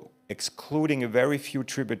whole, excluding a very few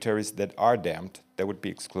tributaries that are dammed, that would be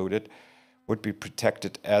excluded, would be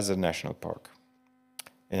protected as a national park.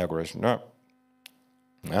 Inauguration, no.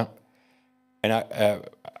 Yeah. And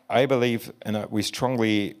I believe, and we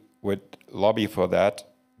strongly would lobby for that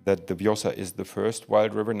the Vjosa is the first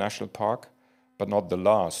Wild River National Park, but not the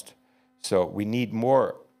last. So we need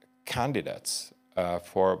more candidates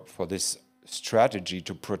for this strategy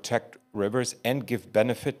to protect rivers and give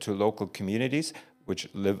benefit to local communities which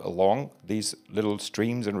live along these little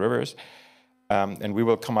streams and rivers. And we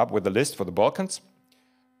will come up with a list for the Balkans,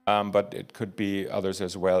 but it could be others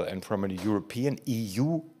as well. And from a European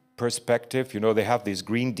EU perspective, you know, they have this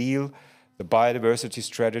Green Deal, the biodiversity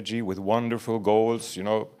strategy with wonderful goals, you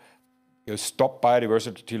know, stop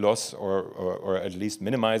biodiversity loss or at least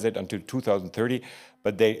minimize it until 2030.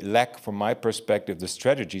 But they lack, from my perspective, the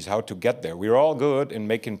strategies how to get there. We're all good in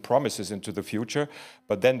making promises into the future,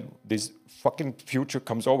 but then this fucking future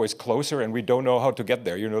comes always closer and we don't know how to get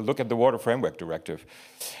there. You know, look at the Water Framework Directive.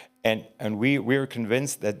 And we're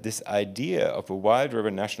convinced that this idea of a Wild River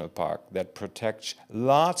National Park that protects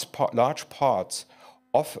large parts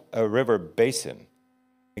of a river basin,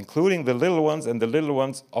 including the little ones and the little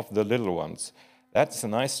ones of the little ones, that's a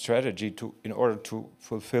nice strategy in order to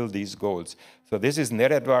fulfill these goals. So this is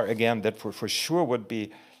Neretvar again, that for sure would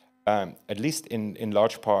be, at least in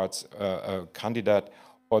large parts, a candidate,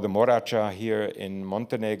 or the Morača here in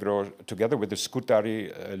Montenegro, together with the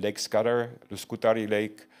Skutari Lake Skadar, the Skutari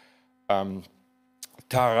Lake.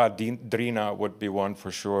 Tara Drina would be one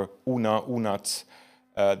for sure, Unac.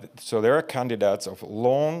 So there are candidates of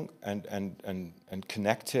long and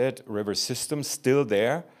connected river systems still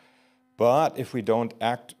there. But if we don't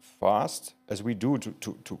act fast, as we do,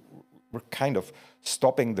 we're kind of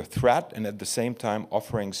stopping the threat and at the same time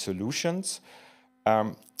offering solutions,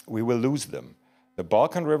 we will lose them. The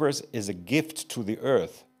Balkan rivers is a gift to the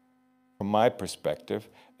earth, from my perspective,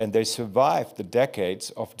 and they survived the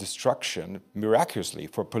decades of destruction miraculously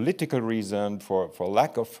for political reason, for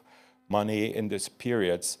lack of money in these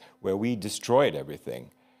periods where we destroyed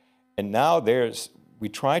everything. And now we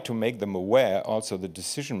try to make them aware, also the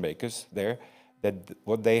decision makers there, that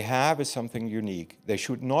what they have is something unique. They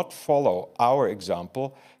should not follow our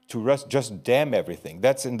example to just dam everything.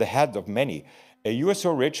 That's in the head of many. You are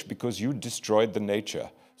so rich because you destroyed the nature.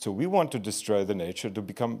 So we want to destroy the nature to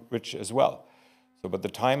become rich as well. So, but the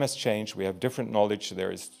time has changed. We have different knowledge.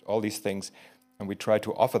 There is all these things. And we try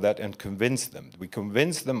to offer that and convince them. We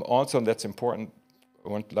convince them also, and that's important, I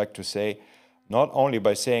would like to say, not only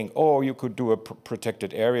by saying, oh, you could do a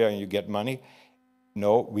protected area and you get money.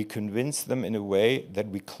 No, we convince them in a way that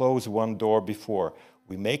we close one door before.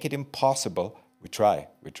 We make it impossible, we try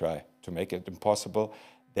to make it impossible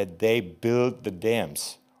that they build the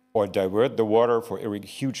dams or divert the water for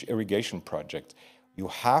huge irrigation projects. You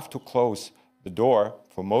have to close the door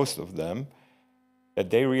for most of them, that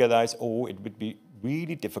they realize, oh, it would be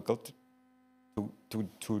really difficult to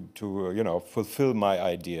fulfill my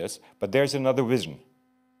ideas, but there's another vision,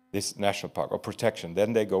 this national park or protection,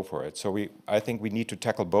 then they go for it. So I think we need to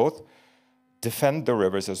tackle both, defend the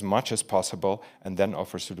rivers as much as possible, and then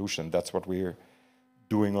offer solution. That's what we're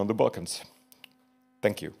doing on the Balkans.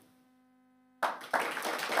 Thank you.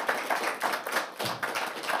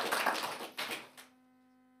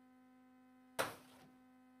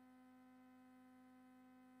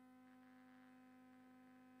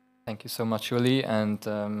 Thank you so much, Uli.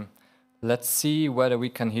 And let's see whether we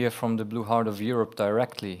can hear from the Blue Heart of Europe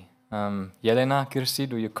directly. Jelena, Kirsi,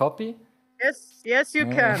 do you copy? Yes, you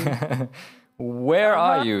can. Where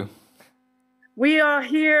are you? We are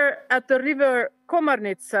here at the river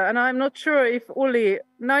Komarnica, and I'm not sure if Uli,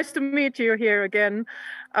 nice to meet you here again.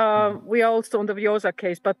 We are also on the Vjosa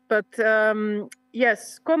case, but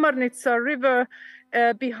yes, Komarnica River.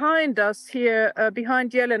 Behind us here,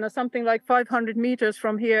 behind Jelena, something like 500 meters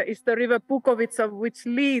from here, is the river Bukovica, which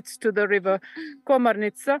leads to the river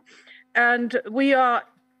Komarnica. And we are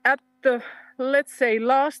at the, let's say,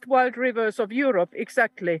 last wild rivers of Europe,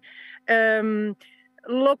 exactly.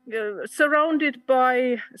 Surrounded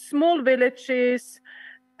by small villages,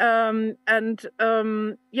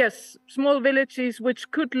 yes, small villages which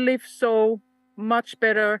could live so much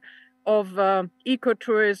better of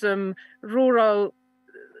ecotourism, rural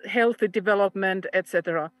healthy development,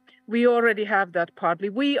 etc. We already have that partly.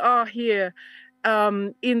 We are here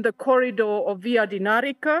in the corridor of Via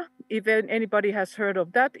Dinarica, if anybody has heard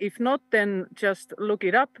of that. If not, then just look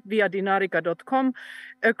it up, viadinarica.com.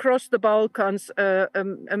 Across the Balkans,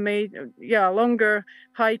 longer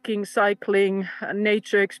hiking, cycling,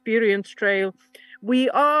 nature experience trail. We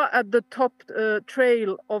are at the top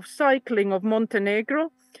trail of cycling of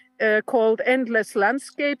Montenegro, called Endless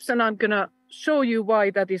Landscapes, and I'm going to show you why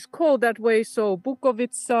that is called that way. So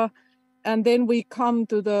Bukovica, and then we come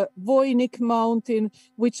to the Vojnik mountain,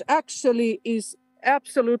 which actually is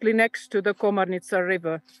absolutely next to the Komarnica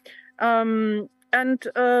River.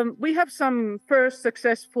 We have some first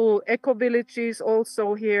successful eco-villages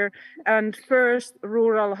also here, and first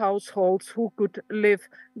rural households who could live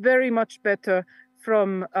very much better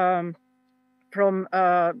from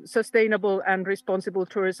sustainable and responsible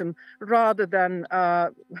tourism, rather than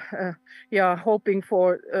hoping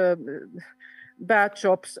for bad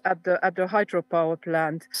jobs at the hydropower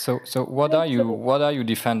plant. So what are you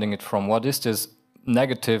defending it from? What is this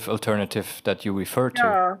negative alternative that you refer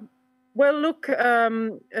to? Well, look,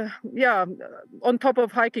 on top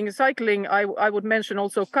of hiking and cycling, I would mention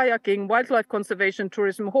also kayaking, wildlife conservation,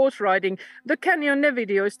 tourism, horse riding. The Canyon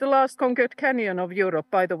Nevidio is the last conquered canyon of Europe,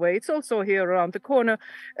 by the way. It's also here around the corner,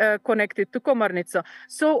 connected to Komarnica.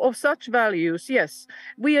 So of such values, yes,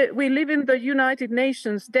 we live in the United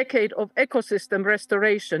Nations decade of ecosystem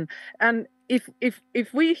restoration. And if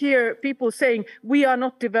we hear people saying we are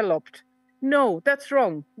not developed, no, that's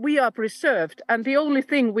wrong. We are preserved. And the only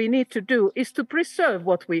thing we need to do is to preserve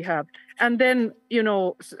what we have. And then,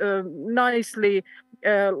 nicely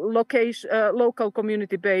local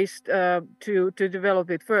community-based to develop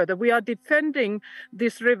it further. We are defending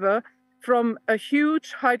this river from a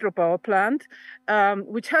huge hydropower plant,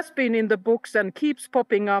 which has been in the books and keeps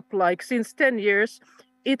popping up like since 10 years.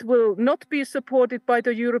 It will not be supported by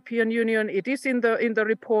the European Union. It is in the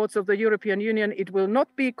reports of the European Union. It will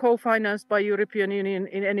not be co-financed by European Union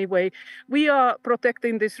in any way. We are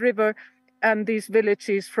protecting this river and these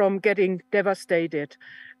villages from getting devastated.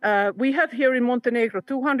 We have here in Montenegro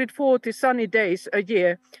 240 sunny days a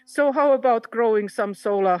year. So how about growing some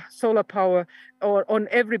solar power or on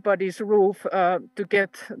everybody's roof to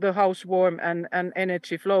get the house warm and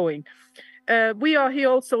energy flowing? We are here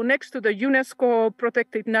also next to the UNESCO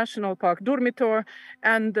protected national park Durmitor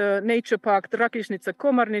and the nature park Dragišnica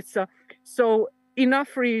Komarnica. So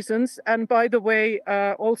enough reasons. And by the way,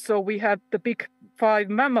 also we had the big 5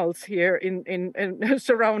 mammals here in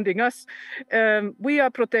surrounding us. We are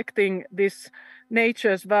protecting this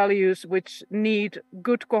nature's values, which need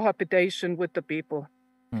good cohabitation with the people.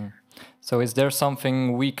 So is there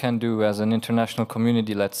something we can do as an international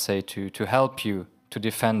community, let's say, to help you to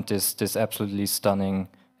defend this absolutely stunning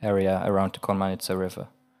area around the Komarnica River?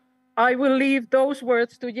 I will leave those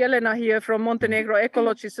words to Jelena here from Montenegro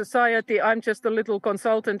Ecology Society. I'm just a little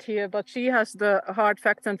consultant here, but she has the hard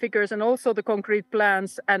facts and figures and also the concrete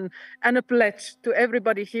plans and a pledge to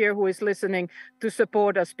everybody here who is listening to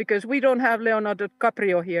support us, because we don't have Leonardo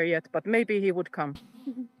DiCaprio here yet, but maybe he would come.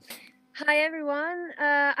 Hi, everyone.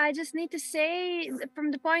 I just need to say,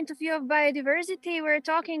 from the point of view of biodiversity, we're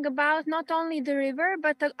talking about not only the river,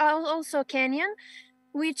 but also canyon,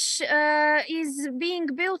 which is being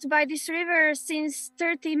built by this river since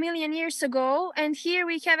 30 million years ago. And here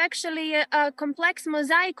we have actually a complex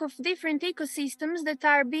mosaic of different ecosystems that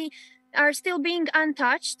are still being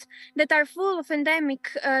untouched, that are full of endemic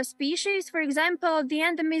species. For example, the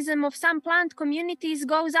endemism of some plant communities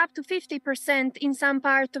goes up to 50% in some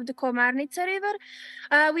part of the Komarnica River.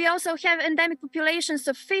 We also have endemic populations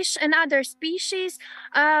of fish and other species.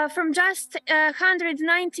 From just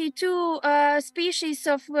 192 species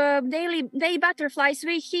of day butterflies,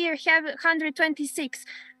 we here have 126.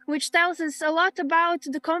 Which tells us a lot about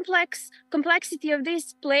the complexity of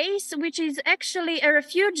this place, which is actually a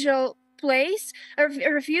refugial place, a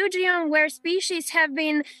refugium where species have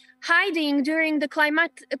been hiding during the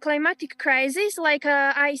climatic crisis, like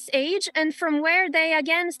ice age, and from where they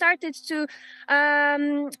again started to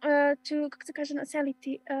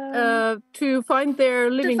find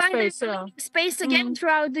their living space again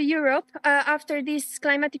throughout the Europe after this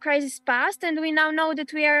climatic crisis passed. And we now know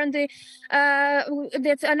that we are on the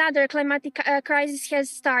that another climatic crisis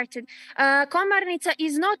has started. Komarnica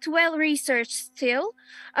is not well researched still.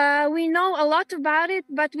 We know a lot about it,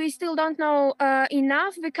 but we still don't know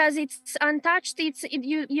enough because it's untouched.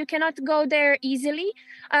 You cannot go there easily.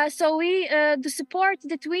 So the support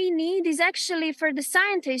that we need is actually for the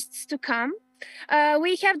scientists to come.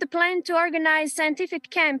 We have the plan to organize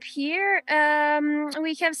scientific camp here.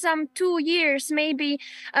 We have some 2 years maybe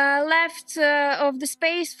left of the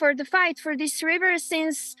space for the fight for this river,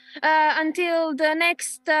 since until the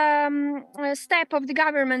next step of the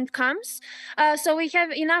government comes. So we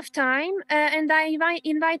have enough time, and I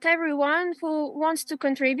invite everyone who wants to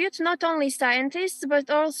contribute, not only scientists,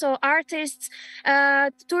 but also artists,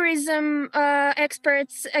 tourism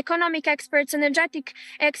experts, economic experts, energetic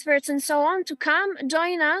experts, and so on, to come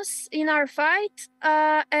join us in our fight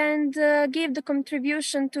and give the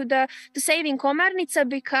contribution to saving Komarnica,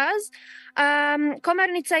 because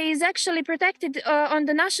Komarnica is actually protected on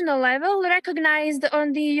the national level, recognized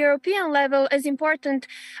on the European level as important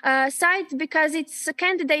site because it's a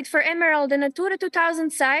candidate for Emerald and Natura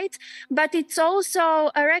 2000 site, but it's also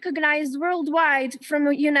recognized worldwide from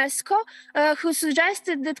UNESCO, who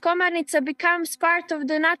suggested that Komarnica becomes part of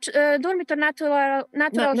the Durmitor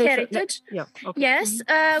natural heritage. Yeah, okay. Yes,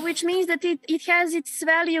 which means that it has its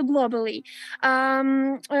value globally.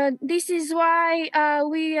 This is why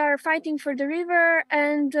we are fighting for the river,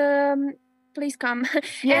 and please come.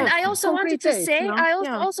 Yes, and I also wanted to say,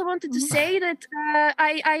 that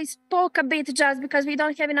I spoke a bit just because we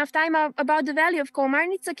don't have enough time about the value of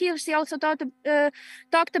Komarnica. Kirsi also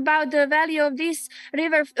talked about the value of this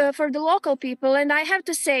river for the local people. And I have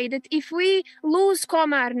to say that if we lose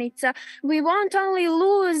Komarnica, we won't only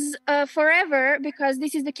lose forever, because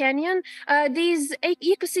this is the canyon, these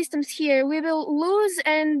ecosystems here, we will lose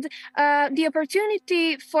and the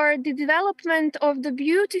opportunity for the development of the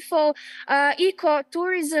beautiful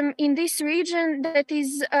ecotourism in this region that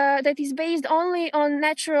is based only on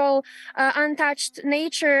natural untouched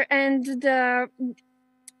nature and the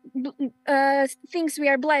things we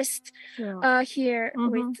are blessed here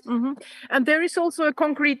with. And there is also a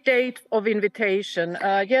concrete date of invitation.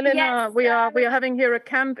 Jelena, yes, we are having here a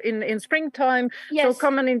camp in springtime. Yes. So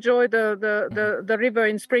come and enjoy the river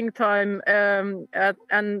in springtime,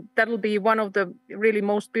 and that'll be one of the really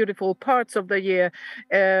most beautiful parts of the year.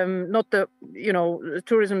 Not the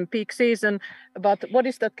tourism peak season, but what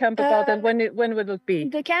is that camp about, and when will it be?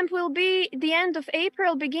 The camp will be the end of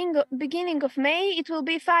April, beginning of May. It will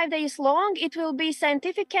be 5 days long. It will be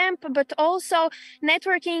scientific camp, but also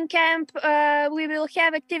networking camp. We will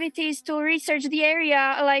have activities to research the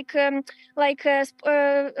area,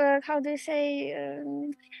 how do you say,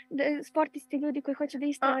 sportisti ljudi koji hoće da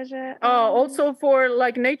istraže. Also for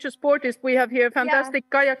like nature sportists, we have here fantastic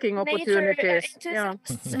kayaking opportunities.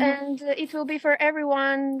 And it will be for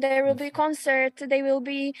everyone. There will be concert. There will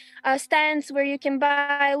be stands where you can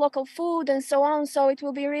buy local food and so on. So it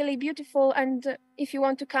will be really beautiful. And if you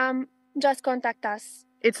want to come, just contact us.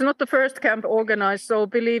 It's not the first camp organized, so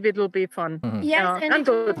believe it will be fun. Yes, and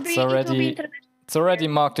it's already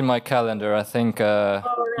marked in my calendar. I think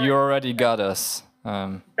you already got us.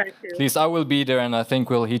 Thank you. At least I will be there, and I think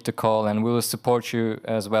we'll heed the call, and we will support you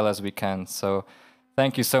as well as we can. So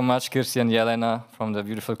thank you so much, Kirsi and Jelena from the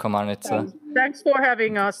beautiful Komarnica. Thanks for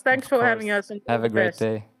having us. Thanks for having us. And have a great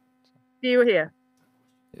day. See you here.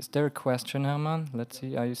 Is there a question, Herman? Let's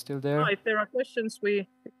see. Are you still there? If there are questions, we...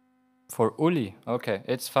 For Uli. Okay,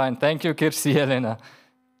 it's fine. Thank you, Kirsi, Jelena.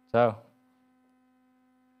 Ciao.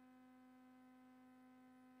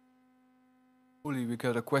 Uli, we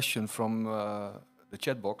got a question from the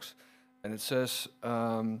chat box, and it says,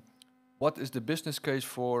 what is the business case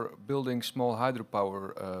for building small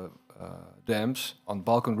hydropower dams on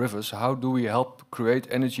Balkan rivers? How do we help create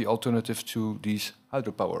energy alternatives to these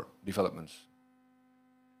hydropower developments?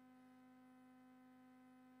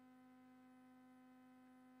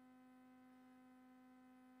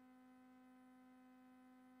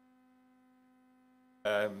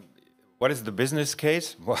 What is the business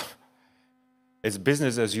case? Well, it's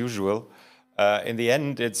business as usual. In the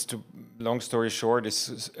end, long story short,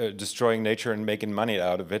 it's destroying nature and making money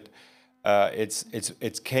out of it.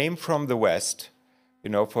 It came from the West. You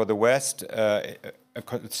know, for the West,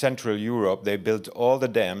 Central Europe, they built all the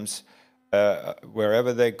dams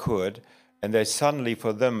wherever they could, and they suddenly,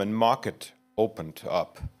 for them, a market opened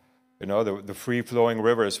up. You know, the free-flowing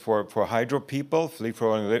rivers for hydro people,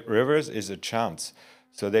 free-flowing rivers is a chance.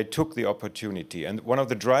 So they took the opportunity. And one of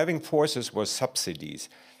the driving forces was subsidies.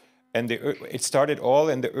 And it started all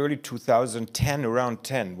in the early 2010, around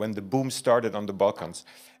 10, when the boom started on the Balkans.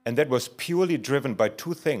 And that was purely driven by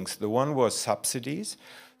two things. The one was subsidies.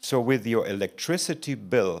 So with your electricity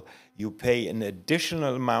bill, you pay an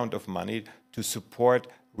additional amount of money to support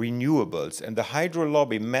renewables. And the hydro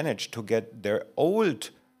lobby managed to get their old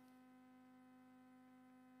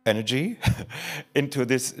energy into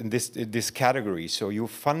this category. So you're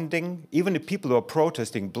funding, even the people who are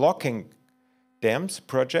protesting, blocking dams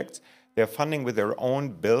projects, they're funding with their own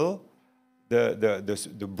bill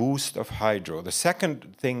the boost of hydro. The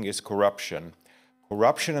second thing is corruption.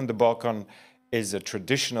 Corruption in the Balkan is a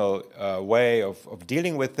traditional way of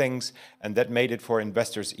dealing with things, and that made it for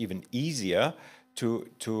investors even easier to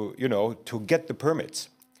get the permits.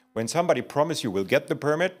 When somebody promises you will get the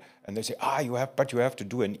permit, and they say, you have to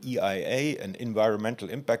do an EIA, an environmental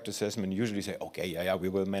impact assessment, usually say, okay, yeah, we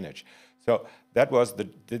will manage. So that was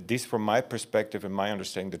this, from my perspective and my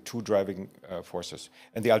understanding, the two driving forces.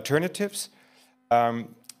 And the alternatives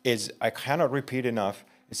is, I cannot repeat enough,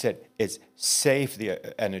 is save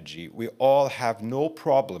the energy. We all have no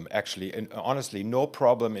problem, actually, and honestly, no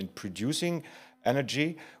problem in producing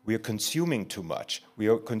energy. We are consuming too much. We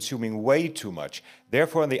are consuming way too much.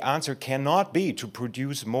 Therefore, the answer cannot be to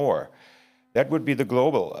produce more. That would be the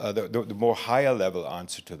global, the more higher level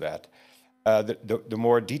answer to that. The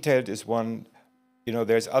more detailed is one,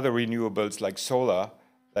 there's other renewables like solar,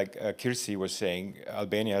 like Kirsi was saying.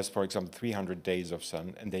 Albania has, for example, 300 days of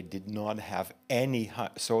sun, and they did not have any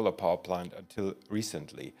solar power plant until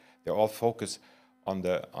recently. They're all focused on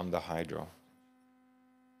the hydro.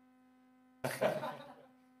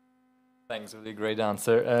 Thanks, really great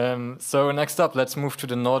answer. So next up, let's move to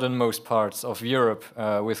the northernmost parts of Europe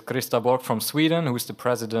with Krista Borg from Sweden, who's the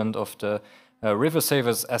president of the River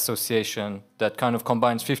Savers Association that kind of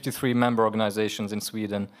combines 53 member organizations in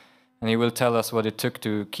Sweden. And he will tell us what it took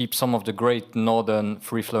to keep some of the great northern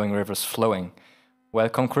free-flowing rivers flowing.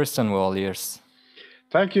 Welcome, Kristen, we're all ears.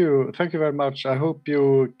 Thank you very much. I hope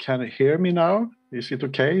you can hear me now. Is it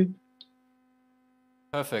okay?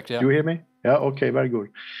 Perfect, yeah. Do you hear me? Yeah, okay, very good.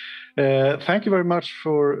 Thank you very much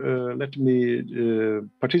for letting me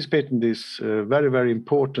participate in this very, very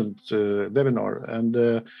important webinar.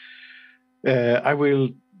 And I will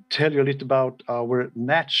tell you a little about our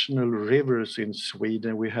national rivers in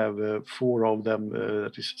Sweden. We have 4 of them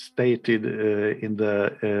that is stated in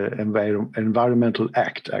the Environmental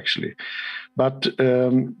Act, actually. But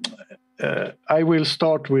I will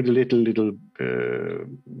start with a little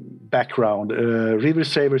background. River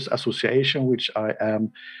Savers Association, which I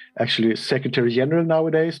am actually Secretary General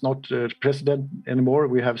nowadays, not President anymore.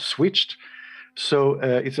 We have switched So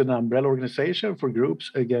it's an umbrella organization for groups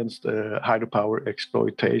against hydropower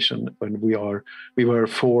exploitation, and we were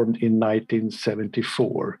formed in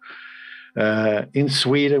 1974. In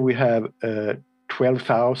Sweden, we have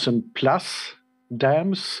 12,000 plus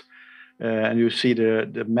dams, and you see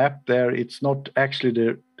the map there. It's not actually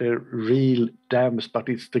the real dams, but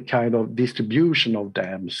it's the kind of distribution of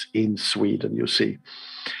dams in Sweden, you see.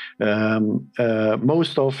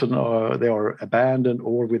 Most often they are abandoned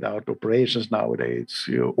or without operations nowadays,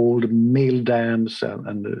 old mill dams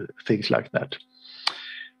and things like that.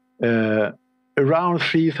 Around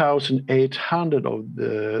 3,800 of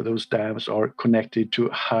those dams are connected to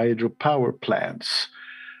hydropower plants.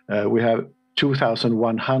 We have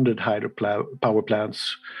 2,100 hydropower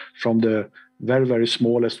plants, from the very, very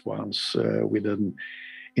smallest ones with an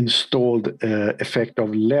installed effect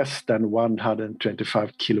of less than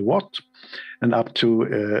 125 kilowatt, and up to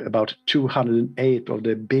about 208 of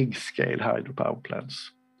the big-scale hydropower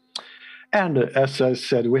plants. And as I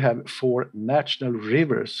said, we have 4 national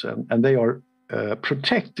rivers, and they are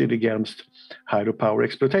protected against hydropower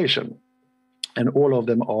exploitation. And all of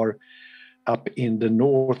them are up in the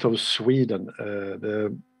north of Sweden,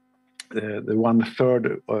 the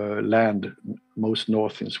 1/3 land most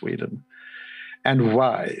north in Sweden. And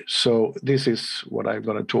why? So this is what I'm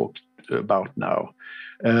going to talk about now.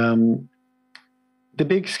 The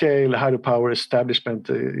big-scale hydropower establishment,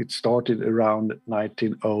 it started around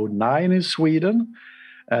 1909 in Sweden,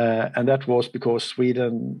 and that was because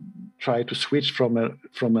Sweden tried to switch from a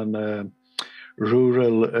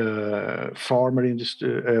rural farmer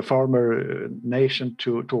nation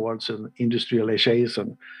towards an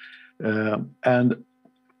industrialization, and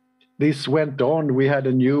this went on. We had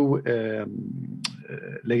a new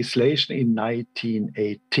legislation in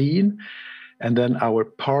 1918, and then our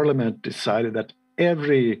parliament decided that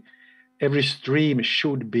every stream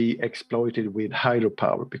should be exploited with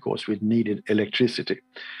hydropower because we needed electricity.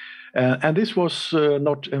 And this was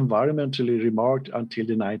not environmentally remarked until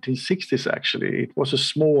the 1960s, actually. It was a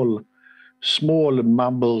small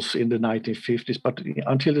mumbles in the 1950s, but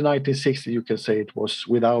until the 1960s, you can say it was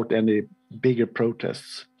without any bigger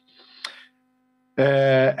protests.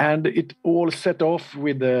 And it all set off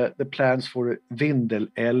with the plans for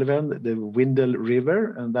Vindelälven, the Windel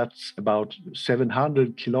River, and that's about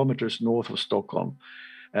 700 kilometers north of Stockholm.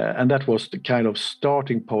 And that was the kind of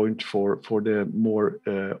starting point for the more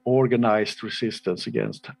organized resistance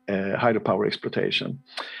against hydropower exploitation.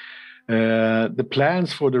 The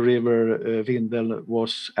plans for the river Vindel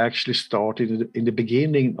was actually started in the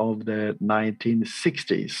beginning of the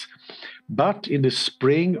 1960s. But in the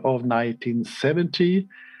spring of 1970,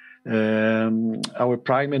 our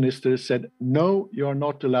prime minister said, no, you are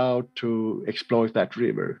not allowed to exploit that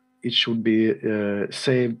river. It should be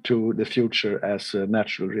saved to the future as a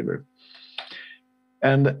natural river.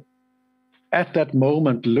 And at that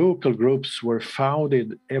moment, local groups were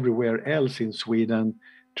founded everywhere else in Sweden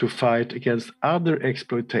to fight against other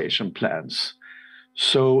exploitation plans.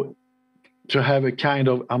 So to have a kind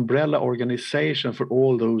of umbrella organization for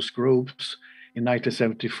all those groups, in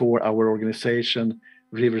 1974, our organization,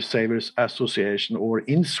 River Savers Association, or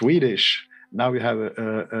in Swedish, now we have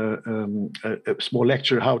a small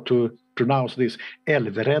lecture how to pronounce this,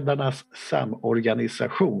 Älvräddarnas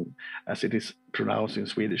samorganisation, as it is pronounced in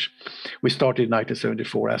Swedish. We started in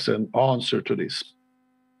 1974 as an answer to this.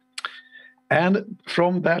 And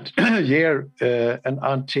from that year and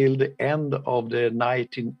until the end of the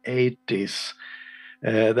 1980s,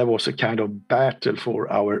 there was a kind of battle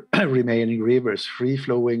for our remaining rivers,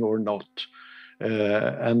 free-flowing or not.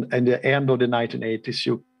 And at the end of the 1980s,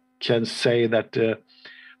 you can say that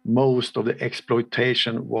most of the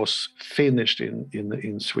exploitation was finished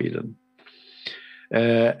in Sweden.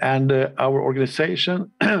 And our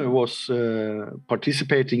organization was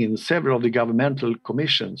participating in several of the governmental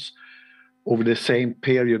commissions over the same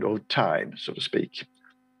period of time, so to speak,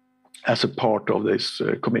 as a part of these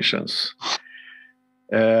commissions.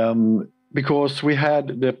 Because we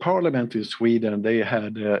had the parliament in Sweden, they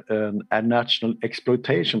had a national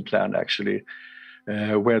exploitation plan, actually,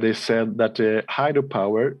 where they said that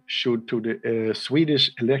hydropower should to the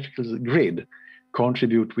Swedish electrical grid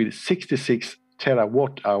contribute with 66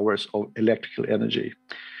 terawatt hours of electrical energy.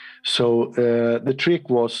 So the trick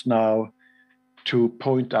was now to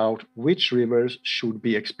point out which rivers should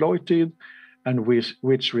be exploited and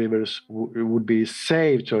which rivers would be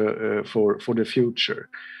saved for the future.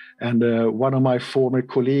 And one of my former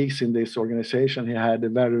colleagues in this organization, he had a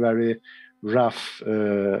very, very rough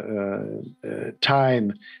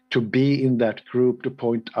time to be in that group to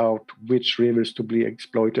point out which rivers to be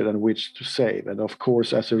exploited and which to save. And of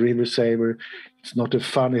course, as a river saver, it's not a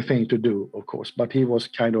funny thing to do, of course, but he was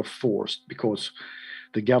kind of forced because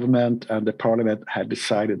the government and the parliament had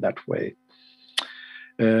decided that way.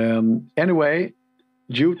 Anyway,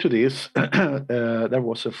 due to this, there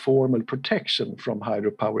was a formal protection from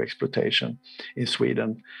hydropower exploitation in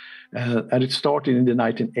Sweden. And it started in the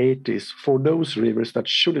 1980s. For those rivers that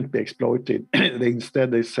shouldn't be exploited, they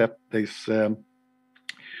set these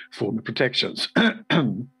formal protections.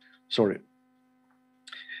 Sorry.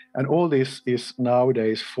 And all this is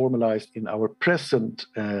nowadays formalized in our present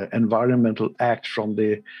Environmental Act from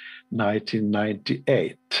the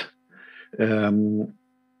 1998.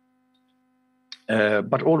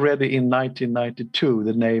 But already in 1992,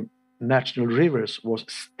 the name National Rivers was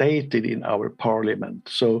stated in our parliament.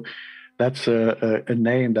 So that's a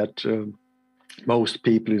name that most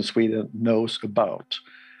people in Sweden knows about.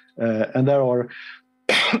 And there are,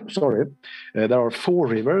 there are 4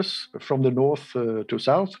 rivers from the north to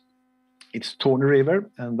south. It's Torne River,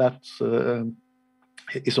 and that's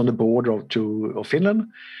is on the border of Finland.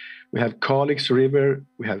 We have Kalix River,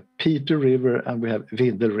 we have Piteå River, and we have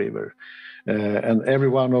Vindel River. And every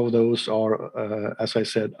one of those are, as I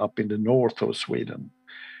said, up in the north of Sweden.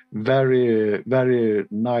 Very, very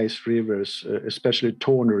nice rivers, especially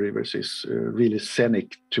Torne Rivers is really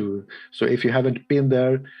scenic too. So if you haven't been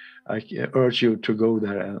there, I urge you to go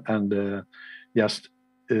there and just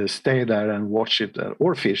stay there and watch it,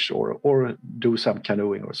 or fish, or do some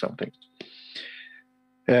canoeing or something.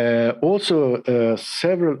 Also,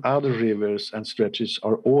 several other rivers and stretches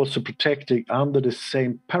are also protected under the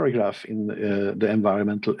same paragraph in the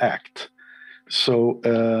Environmental Act. So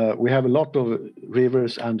we have a lot of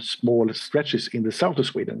rivers and small stretches in the south of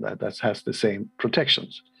Sweden that has the same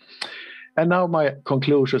protections. And now my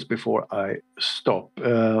conclusions before I stop.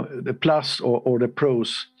 The plus or the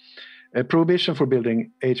pros. A prohibition for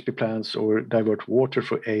building HP plants or divert water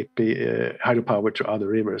for hydropower to other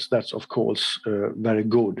rivers, that's of course very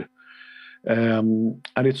good. And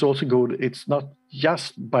it's also good, it's not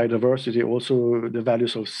just biodiversity, also the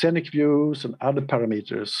values of scenic views and other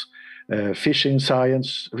parameters, fishing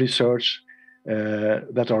science, research,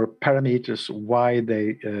 that are parameters why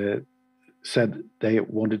they said they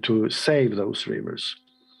wanted to save those rivers.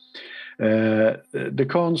 The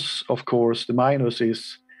cons, of course, the minus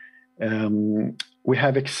is we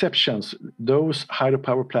have exceptions. Those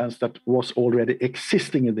hydropower plants that was already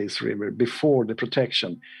existing in this river before the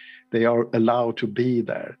protection, they are allowed to be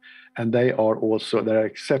there. And there are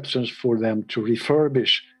exceptions for them to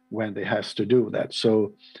refurbish when they has to do that.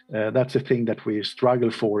 So that's a thing that we struggle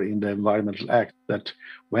for in the Environmental Act, that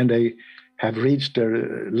when they have reached their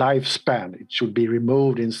lifespan, it should be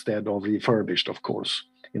removed instead of refurbished, of course,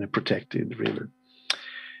 in a protected river.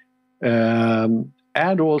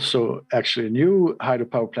 And also, actually, a new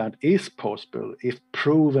hydropower plant is possible if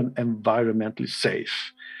proven environmentally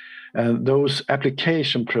safe. And those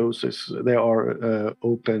application processes, they are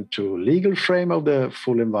open to legal frame of the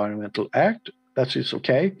full Environmental Act. That is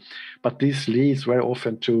okay. But this leads very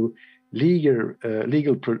often to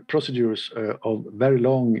legal procedures of very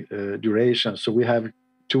long duration. So we have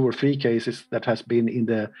 2 or 3 cases that has been in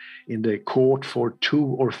the court for 2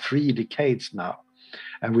 or 3 decades now.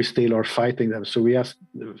 And we still are fighting them. So we asked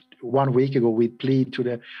 1 week ago, we plead to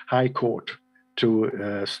the High Court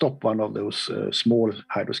to stop one of those small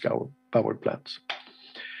hydropower plants.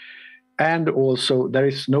 And also, there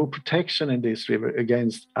is no protection in this river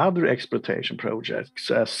against other exploitation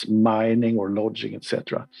projects as mining or lodging,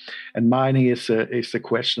 etc. And mining is a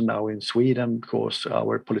question now in Sweden because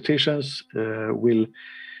our politicians will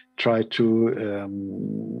try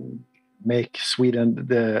to make Sweden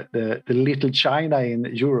the little China in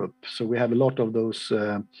Europe. So we have a lot of those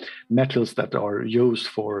metals that are used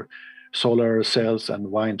for solar cells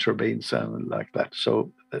and wind turbines and like that.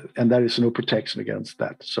 So, and there is no protection against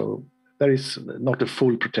that. So there is not a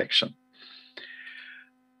full protection.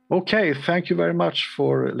 Okay, thank you very much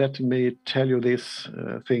for letting me tell you these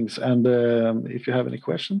things. And if you have any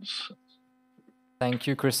questions. Thank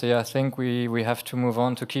you, Christer. Yeah, I think we have to move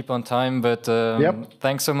on to keep on time, but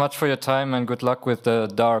thanks so much for your time and good luck with the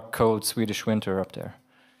dark, cold Swedish winter up there.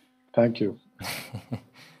 Thank you.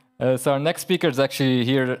 So our next speaker is actually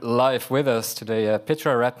here live with us today,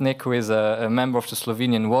 Petra Ratnik, who is a member of the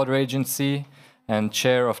Slovenian Water Agency and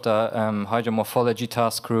chair of the Hydromorphology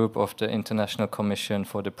Task Group of the International Commission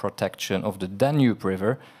for the Protection of the Danube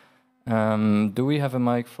River. Do we have a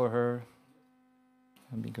mic for her?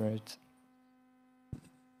 That'd be great.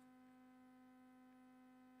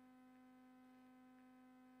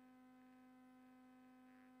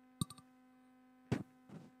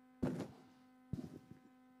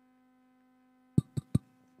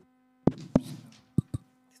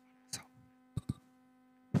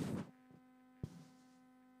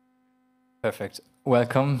 Perfect.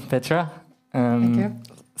 Welcome, Petra. Thank you.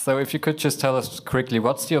 So if you could just tell us quickly,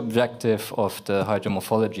 what's the objective of the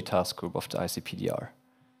hydromorphology task group of the ICPDR?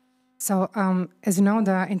 So, as you know,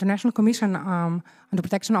 the International Commission on the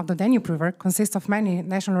Protection of the Danube River consists of many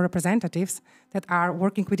national representatives that are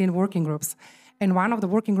working within working groups. And one of the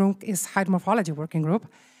working groups is hydromorphology working group.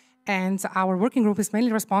 And our working group is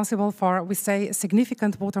mainly responsible for, we say,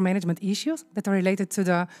 significant water management issues that are related to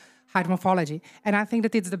the hydromorphology. And I think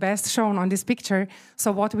that it's the best shown on this picture.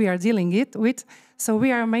 So what we are dealing with, so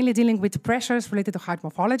we are mainly dealing with pressures related to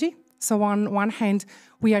hydromorphology. So on one hand,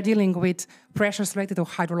 we are dealing with pressures related to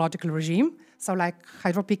hydrological regime, so like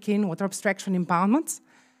hydropicking, water abstraction, impoundments.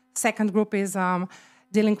 Second group is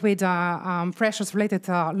dealing with pressures related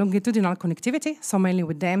to longitudinal connectivity, so mainly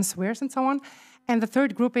with dams, weirs, and so on. And the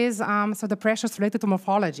third group is so the pressures related to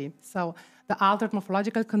morphology, so the altered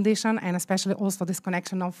morphological condition, and especially also this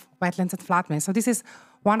connection of wetlands and floodplains. So this is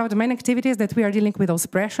one of the main activities that we are dealing with those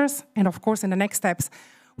pressures. And of course, in the next steps,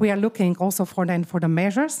 we are looking also for the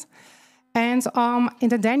measures. And in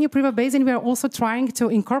the Danube River Basin, we are also trying to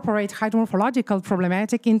incorporate hydromorphological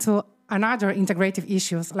problematic into another integrative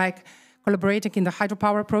issues, like collaborating in the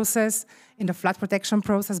hydropower process, in the flood protection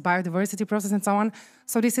process, biodiversity process, and so on.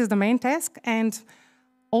 So this is the main task. And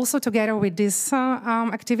also together with this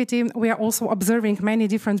activity, we are also observing many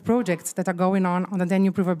different projects that are going on the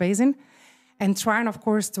Danube River Basin, and trying, of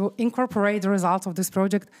course, to incorporate the results of this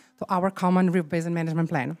project to our common river basin management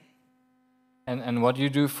plan. And what do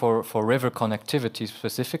you do for river connectivity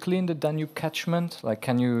specifically in the Danube catchment? Like,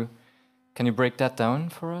 can you break that down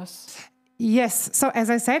for us? Yes. So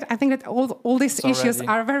as I said, I think that all these issues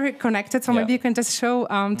are very connected. So maybe you can just show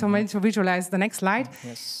to visualize the next slide.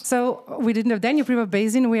 Yes. So within the Danube River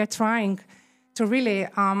Basin, we are trying to really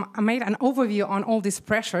make an overview on all these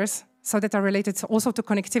pressures, so that are related also to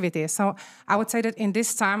connectivity. So I would say that in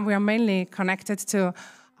this time, we are mainly connected to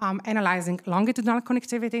analyzing longitudinal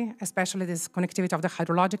connectivity, especially this connectivity of the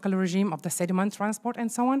hydrological regime, of the sediment transport,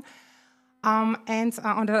 and so on. And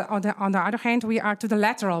on the other hand, we are to the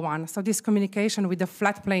lateral one. So this communication with the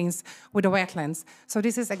floodplains, with the wetlands. So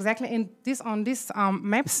this is exactly on these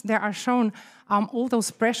maps, there are shown all those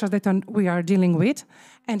pressures that we are dealing with.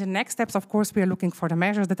 And the next steps, of course, we are looking for the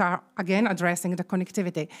measures that are, again, addressing the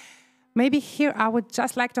connectivity. Maybe here I would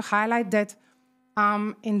just like to highlight that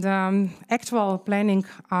in the actual planning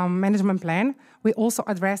management plan, we also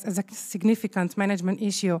address as a significant management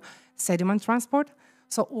issue sediment transport.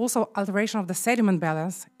 So also alteration of the sediment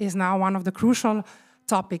balance is now one of the crucial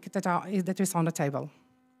topics that is on the table.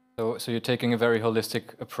 So you're taking a very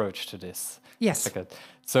holistic approach to this. Yes. Okay.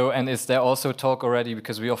 So, and is there also talk already,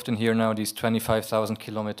 because we often hear now these 25,000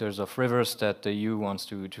 kilometers of rivers that the EU wants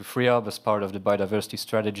to free up as part of the biodiversity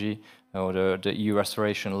strategy or the EU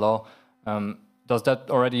restoration law. Does that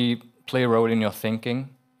already play a role in your thinking?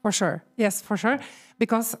 For sure. Yes, for sure.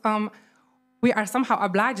 Because we are somehow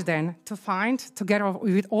obliged then to find, together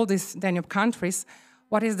with all these Danube countries,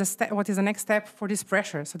 what is the next step for this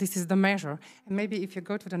pressure. So this is the measure. And maybe if you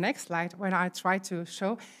go to the next slide, when I try to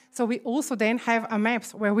show, so we also then have a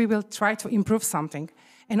maps where we will try to improve something.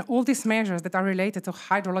 And all these measures that are related to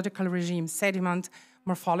hydrological regime, sediment,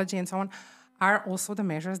 morphology, and so on, are also the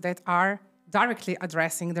measures that are directly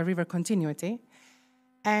addressing the river continuity.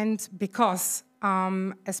 And because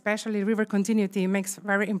especially river continuity makes a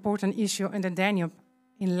very important issue in the Danube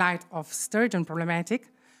in light of sturgeon problematic,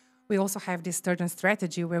 we also have this sturgeon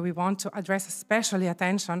strategy where we want to address especially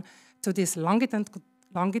attention to this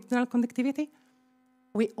longitudinal connectivity.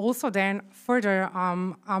 We also then further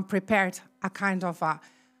prepared a kind of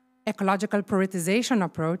ecological prioritization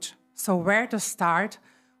approach, so where to start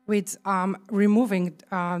with removing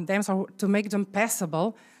dams or to make them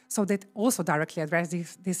passable, so that also directly address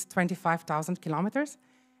these 25,000 kilometers.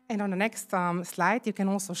 And on the next slide, you can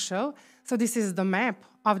also show, so this is the map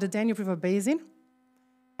of the Danube River Basin.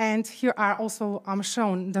 And here are also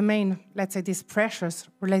shown the main, let's say, these pressures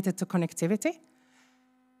related to connectivity.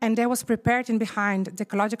 And that was prepared in behind the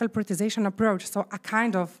ecological prioritization approach, so a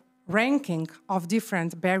kind of ranking of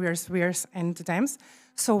different barriers, weirs, and dams,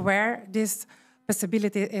 so where this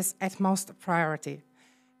possibility is at most priority.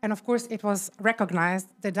 And of course, it was recognized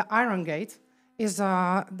that the Iron Gate is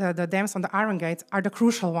the dams on the Iron Gate are the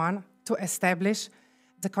crucial one to establish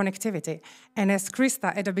the connectivity. And as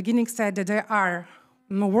Krista at the beginning said, that they are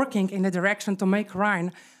working in the direction to make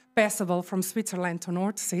Rhine passable from Switzerland to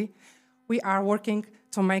North Sea, we are working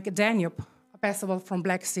to make Danube passable from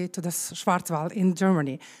Black Sea to the Schwarzwald in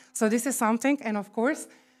Germany. So this is something, and of course,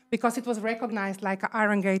 because it was recognized like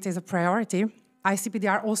Iron Gate is a priority,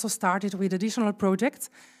 ICPDR also started with additional projects.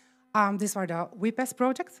 These are the WIPES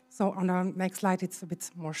projects. So on the next slide, it's a bit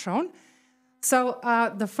more shown. So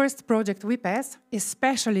the first project, WIPES, is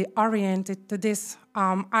specially oriented to this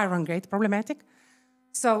iron gate problematic.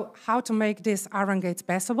 So how to make this iron gates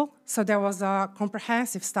passable. So there was a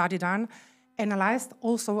comprehensive study done, analyzed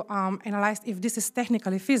if this is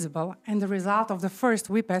technically feasible. And the result of the first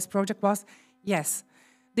WIPES project was, yes,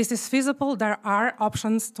 this is feasible. There are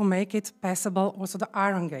options to make it passable, also the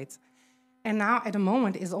iron gates. And now at the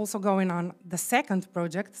moment is also going on the second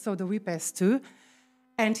project, so the WIPES 2.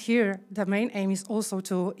 And here the main aim is also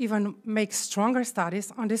to even make stronger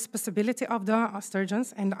studies on this possibility of the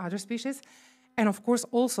sturgeons and other species. And of course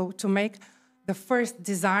also to make the first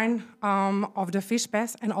design of the fish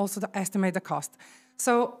pass and also to estimate the cost.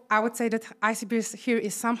 So I would say that ICPDR here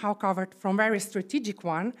is somehow covered from very strategic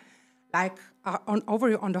one, like an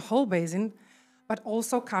overview on the whole basin, but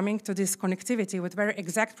also coming to this connectivity with very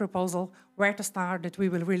exact proposal where to start that we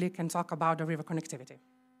will really can talk about the river connectivity.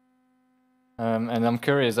 And I'm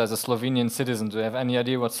curious, as a Slovenian citizen, do you have any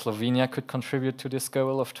idea what Slovenia could contribute to this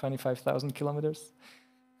goal of 25,000 kilometers?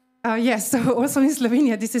 Yes, so also in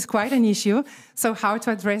Slovenia, this is quite an issue. So how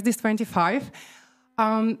to address this 25?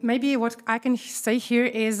 Maybe what I can say here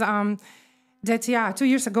is that, 2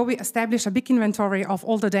 years ago, we established a big inventory of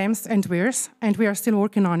all the dams and weirs, and we are still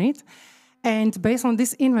working on it. And based on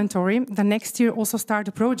this inventory, the next year also start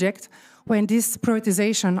a project when this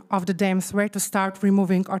prioritization of the dams, where to start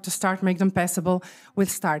removing or to start make them passable, will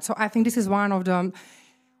start. So I think this is one of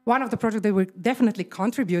the projects that will definitely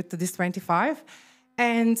contribute to this 25.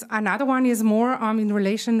 And another one is more in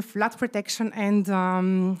relation flood protection and,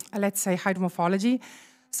 let's say, hydromorphology.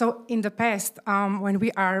 So in the past, when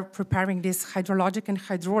we are preparing these hydrologic and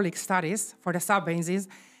hydraulic studies for the subbasins,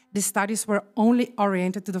 these studies were only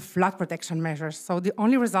oriented to the flood protection measures. So the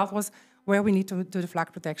only result was where we need to do the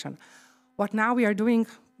flood protection. What now we are doing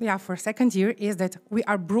for second year is that we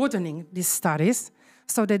are broadening these studies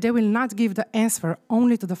so that they will not give the answer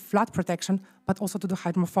only to the flood protection, but also to the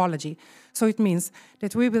hydromorphology. So it means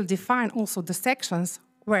that we will define also the sections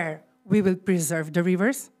where we will preserve the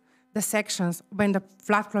rivers, the sections when the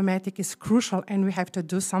flood problematic is crucial and we have to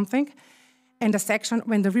do something, and the section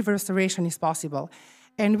when the river restoration is possible.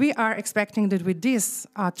 And we are expecting that with these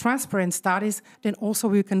transparent studies, then also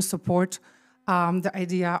we can support the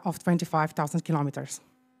idea of 25,000 kilometers.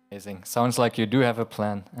 Amazing. Sounds like you do have a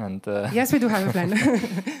plan. And yes, we do have a plan.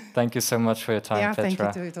 Thank you so much for your time,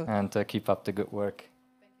 Petra. Thank you too. And keep up the good work.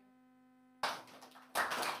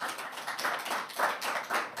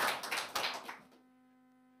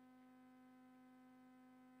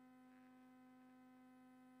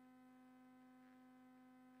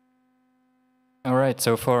 All right,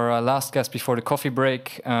 so for our last guest before the coffee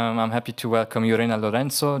break, I'm happy to welcome Lorena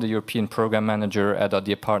Lorenzo, the European Program Manager at our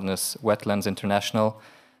dear partners, Wetlands International.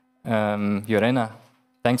 Lorena,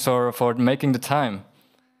 thanks for making the time.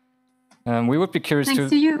 We would be curious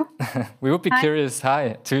we would be curious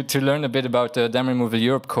to learn a bit about the Dam Removal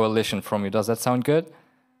Europe Coalition from you. Does that sound good?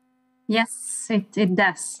 Yes, it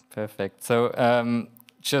does. Perfect. So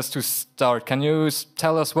just to start, can you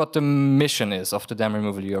tell us what the mission is of the Dam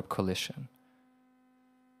Removal Europe Coalition?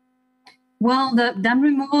 Well, the dam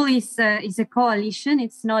removal is a coalition.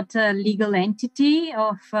 It's not a legal entity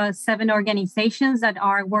of 7 organizations that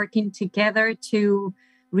are working together to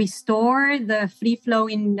restore the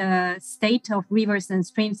free-flowing state of rivers and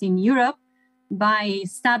streams in Europe by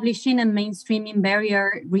establishing and mainstreaming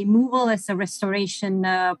barrier removal as a restoration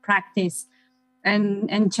practice.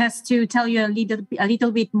 And just to tell you a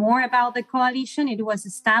little bit more about the coalition, it was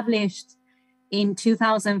established in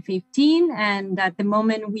 2015, and at the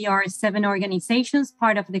moment we are 7 organizations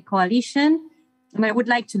part of the coalition. And I would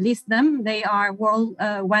like to list them. They are World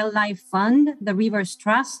Wildlife Fund, the Rivers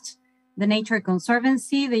Trust, the Nature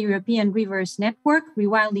Conservancy, the European Rivers Network,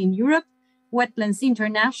 Rewilding Europe, Wetlands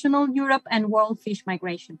International Europe, and World Fish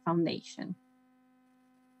Migration Foundation.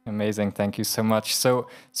 Amazing, thank you so much. So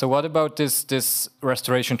what about this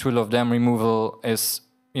restoration tool of dam removal is,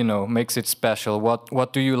 makes it special?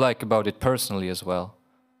 What do you like about it personally as well?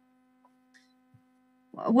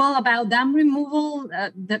 Well, about dam removal,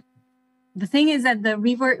 the thing is that the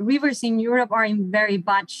rivers in Europe are in very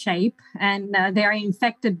bad shape, and they are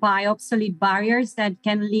infected by obsolete barriers that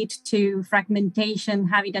can lead to fragmentation,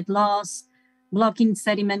 habitat loss, blocking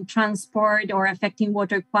sediment transport, or affecting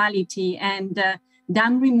water quality. And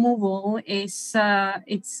dam removal is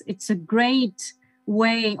it's a great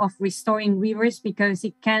way of restoring rivers because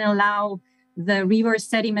it can allow the river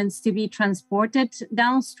sediments to be transported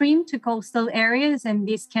downstream to coastal areas, and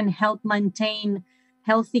this can help maintain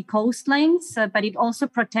healthy coastlines, but it also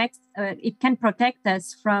it can protect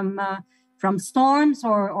us from storms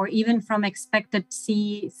or even from expected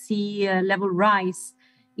sea level rise.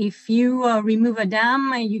 If you remove a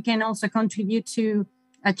dam, you can also contribute to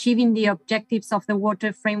achieving the objectives of the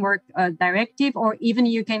Water Framework Directive, or even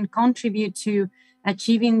you can contribute to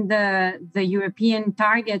achieving the European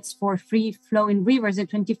targets for free-flowing rivers, the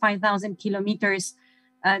 25,000 kilometers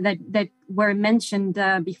that were mentioned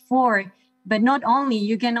before. But not only,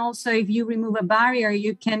 you can also, if you remove a barrier,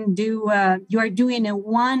 you are doing a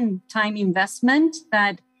one-time investment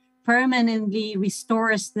that permanently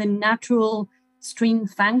restores the natural stream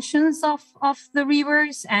functions of the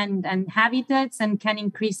rivers and habitats, and can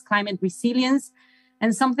increase climate resilience.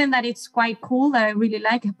 And something that is quite cool that I really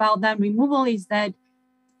like about dam removal is that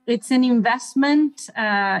it's an investment.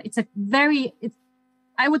 I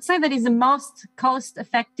would say that is the most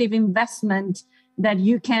cost-effective investment that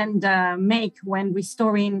you can make when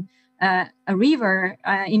restoring a river,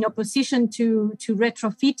 in opposition to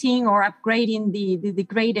retrofitting or upgrading the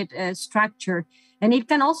degraded structure. And it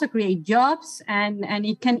can also create jobs, and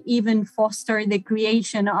it can even foster the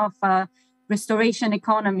creation of a restoration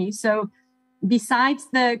economy. So besides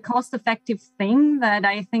the cost-effective thing that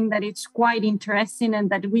I think that it's quite interesting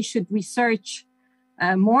and that we should research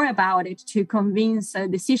more about it to convince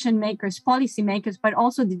decision makers, policy makers, but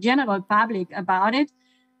also the general public about it,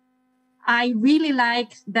 I really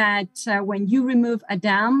like that when you remove a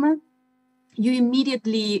dam, you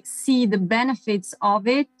immediately see the benefits of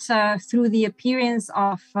it through the appearance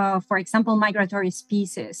of, for example, migratory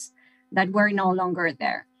species that were no longer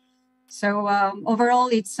there. So overall,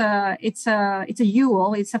 it's a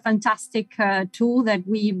UL. It's a fantastic tool that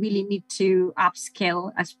we really need to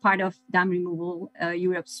upscale as part of Dam Removal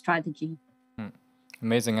Europe's strategy.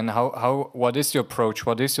 Amazing. And what is your approach?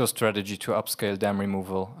 What is your strategy to upscale dam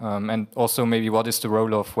removal? And also maybe what is the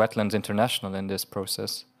role of Wetlands International in this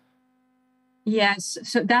process? Yes,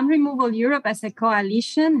 so Dam Removal Europe as a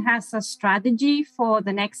coalition has a strategy for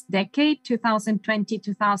the next decade,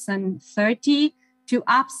 2020-2030, to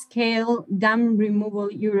upscale Dam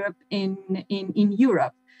Removal Europe in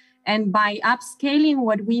Europe. And by upscaling,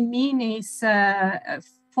 what we mean is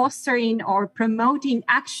fostering or promoting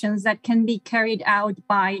actions that can be carried out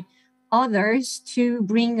by others to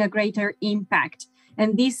bring a greater impact.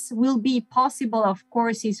 And this will be possible, of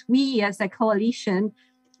course, if we as a coalition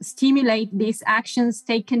stimulate these actions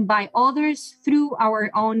taken by others through our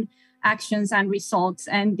own actions and results.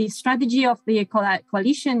 And the strategy of the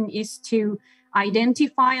coalition is to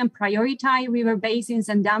identify and prioritize river basins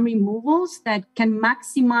and dam removals that can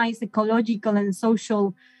maximize ecological and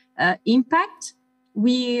social impact.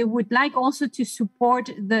 We would like also to support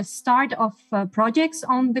the start of projects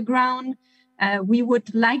on the ground. We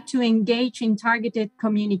would like to engage in targeted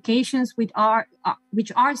communications which are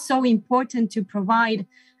so important to provide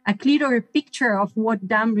a clearer picture of what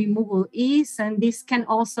dam removal is. And this can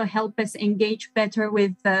also help us engage better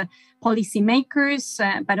with policymakers,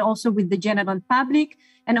 but also with the general public.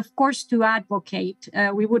 And of course, to advocate.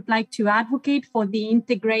 We would like to advocate for the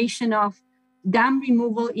integration of dam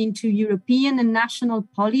removal into European and national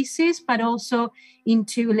policies, but also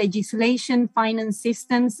into legislation, finance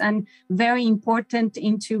systems, and very important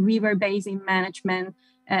into river basin management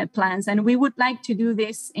plans. And we would like to do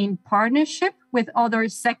this in partnership with other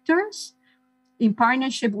sectors, in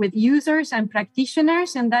partnership with users and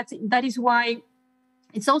practitioners. And that is why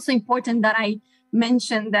it's also important that I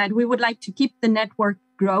mentioned that we would like to keep the network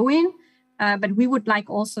growing, but we would like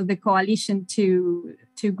also the coalition to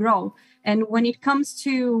grow. And when it comes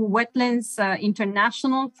to Wetlands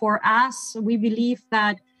International, for us, we believe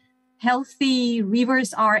that healthy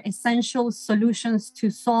rivers are essential solutions to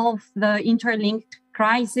solve the interlinked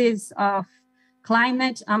crisis of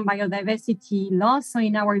climate and biodiversity loss. So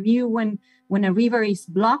in our view, when a river is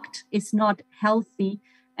blocked, it's not healthy.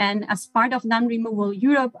 And as part of Dam Removal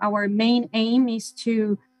Europe, our main aim is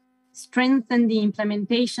to strengthen the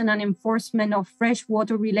implementation and enforcement of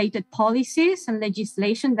freshwater-related policies and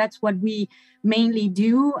legislation. That's what we mainly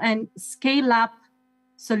do, and scale up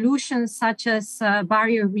solutions such as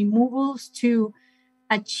barrier removals to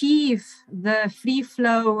achieve the free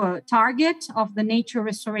flow target of the nature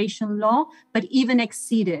restoration law, but even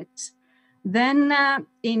exceed it. Then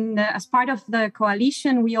as part of the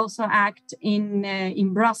coalition, we also act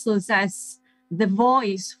in Brussels as the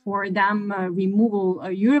voice for Dam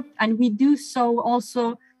Removal Europe. And we do so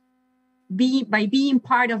also by being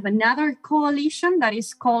part of another coalition that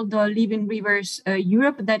is called Living Rivers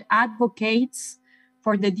Europe, that advocates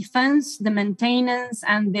for the defense, the maintenance,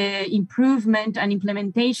 and the improvement and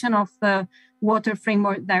implementation of the Water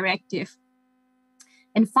Framework Directive.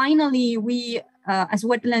 And finally, we as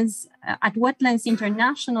Wetlands, at Wetlands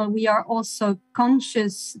International, we are also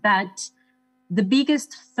conscious that the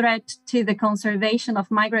biggest threat to the conservation of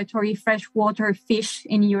migratory freshwater fish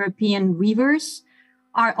in European rivers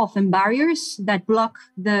are often barriers that block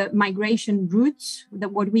the migration routes,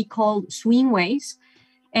 what we call swimways.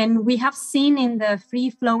 And we have seen in the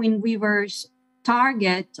free-flowing rivers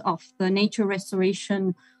target of the nature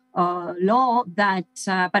restoration law that,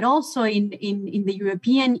 but also in the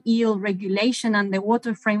European eel regulation and the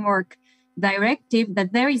Water Framework Directive,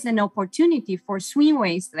 that there is an opportunity for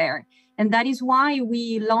swimways there. And that is why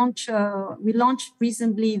we launched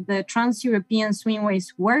recently the Trans-European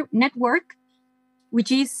Swimways Network,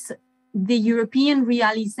 which is the European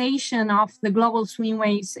realization of the Global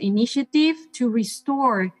Swimways Initiative to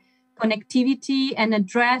restore connectivity and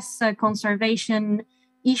address conservation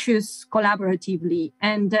issues collaboratively.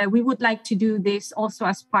 And we would like to do this also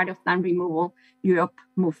as part of Dam Removal Europe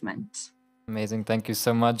movement. Amazing, thank you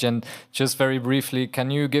so much. And just very briefly,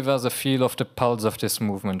 can you give us a feel of the pulse of this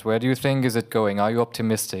movement? Where do you think is it going? Are you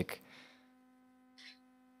optimistic?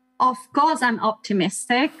 Of course, I'm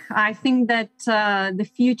optimistic. I think that the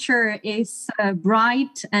future is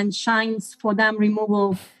bright and shines for dam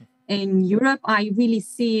removal in Europe. I really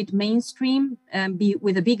see it mainstream,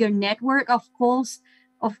 with a bigger network, of course.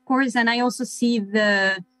 And I also see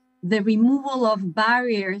the removal of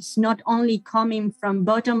barriers not only coming from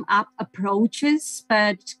bottom-up approaches,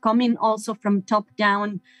 but coming also from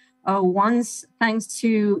top-down ones, thanks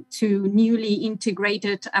to newly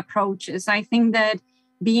integrated approaches. I think that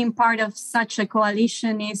being part of such a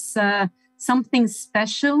coalition is something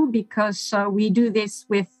special, because we do this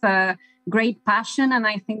with great passion, and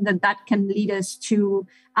I think that that can lead us to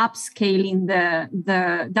upscaling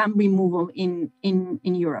the dam removal in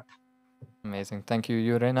Europe. Amazing. Thank you,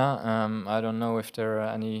 Jorena. I don't know if there are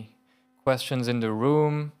any questions in the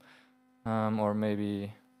room, or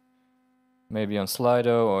maybe on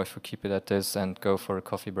Slido, or if we keep it at this and go for a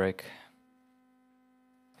coffee break.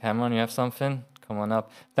 Herman, you have something? Come on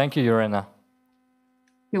up. Thank you, Jorena.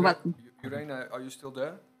 You're welcome. Jorena, are you still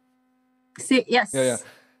there? Yes. Yeah.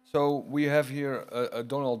 So we have here a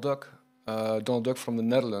Donald Duck from the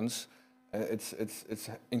Netherlands. It's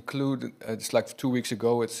included. It's like 2 weeks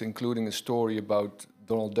ago. It's including a story about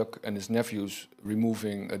Donald Duck and his nephews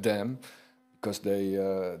removing a dam because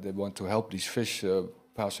they want to help these fish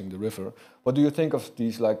passing the river. What do you think of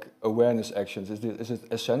these like awareness actions? Is it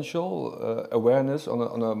essential awareness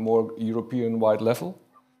on a more European-wide level?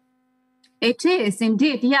 It is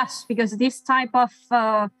indeed, yes, because this type of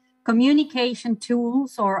communication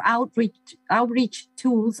tools or outreach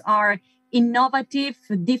tools are innovative,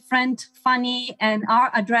 different, funny, and are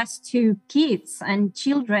addressed to kids and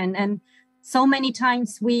children. And so many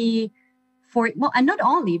times and not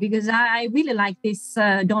only, because I really like this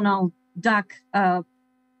Donald Duck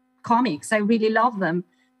comics. I really love them.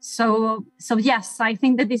 So yes, I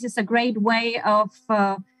think that this is a great way of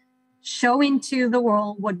showing to the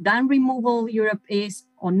world what dam removal Europe is,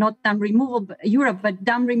 or not dam removal Europe, but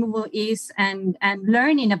dam removal is, and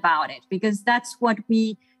learning about it, because that's what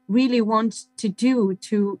we really want to do,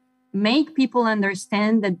 to make people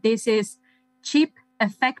understand that this is cheap,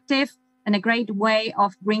 effective, and a great way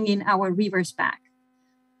of bringing our rivers back.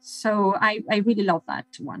 So I really love that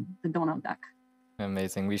one, the Donald Duck.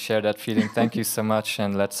 Amazing. We share that feeling. Thank you so much.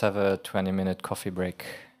 And let's have a 20-minute coffee break.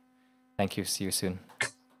 Thank you. See you soon.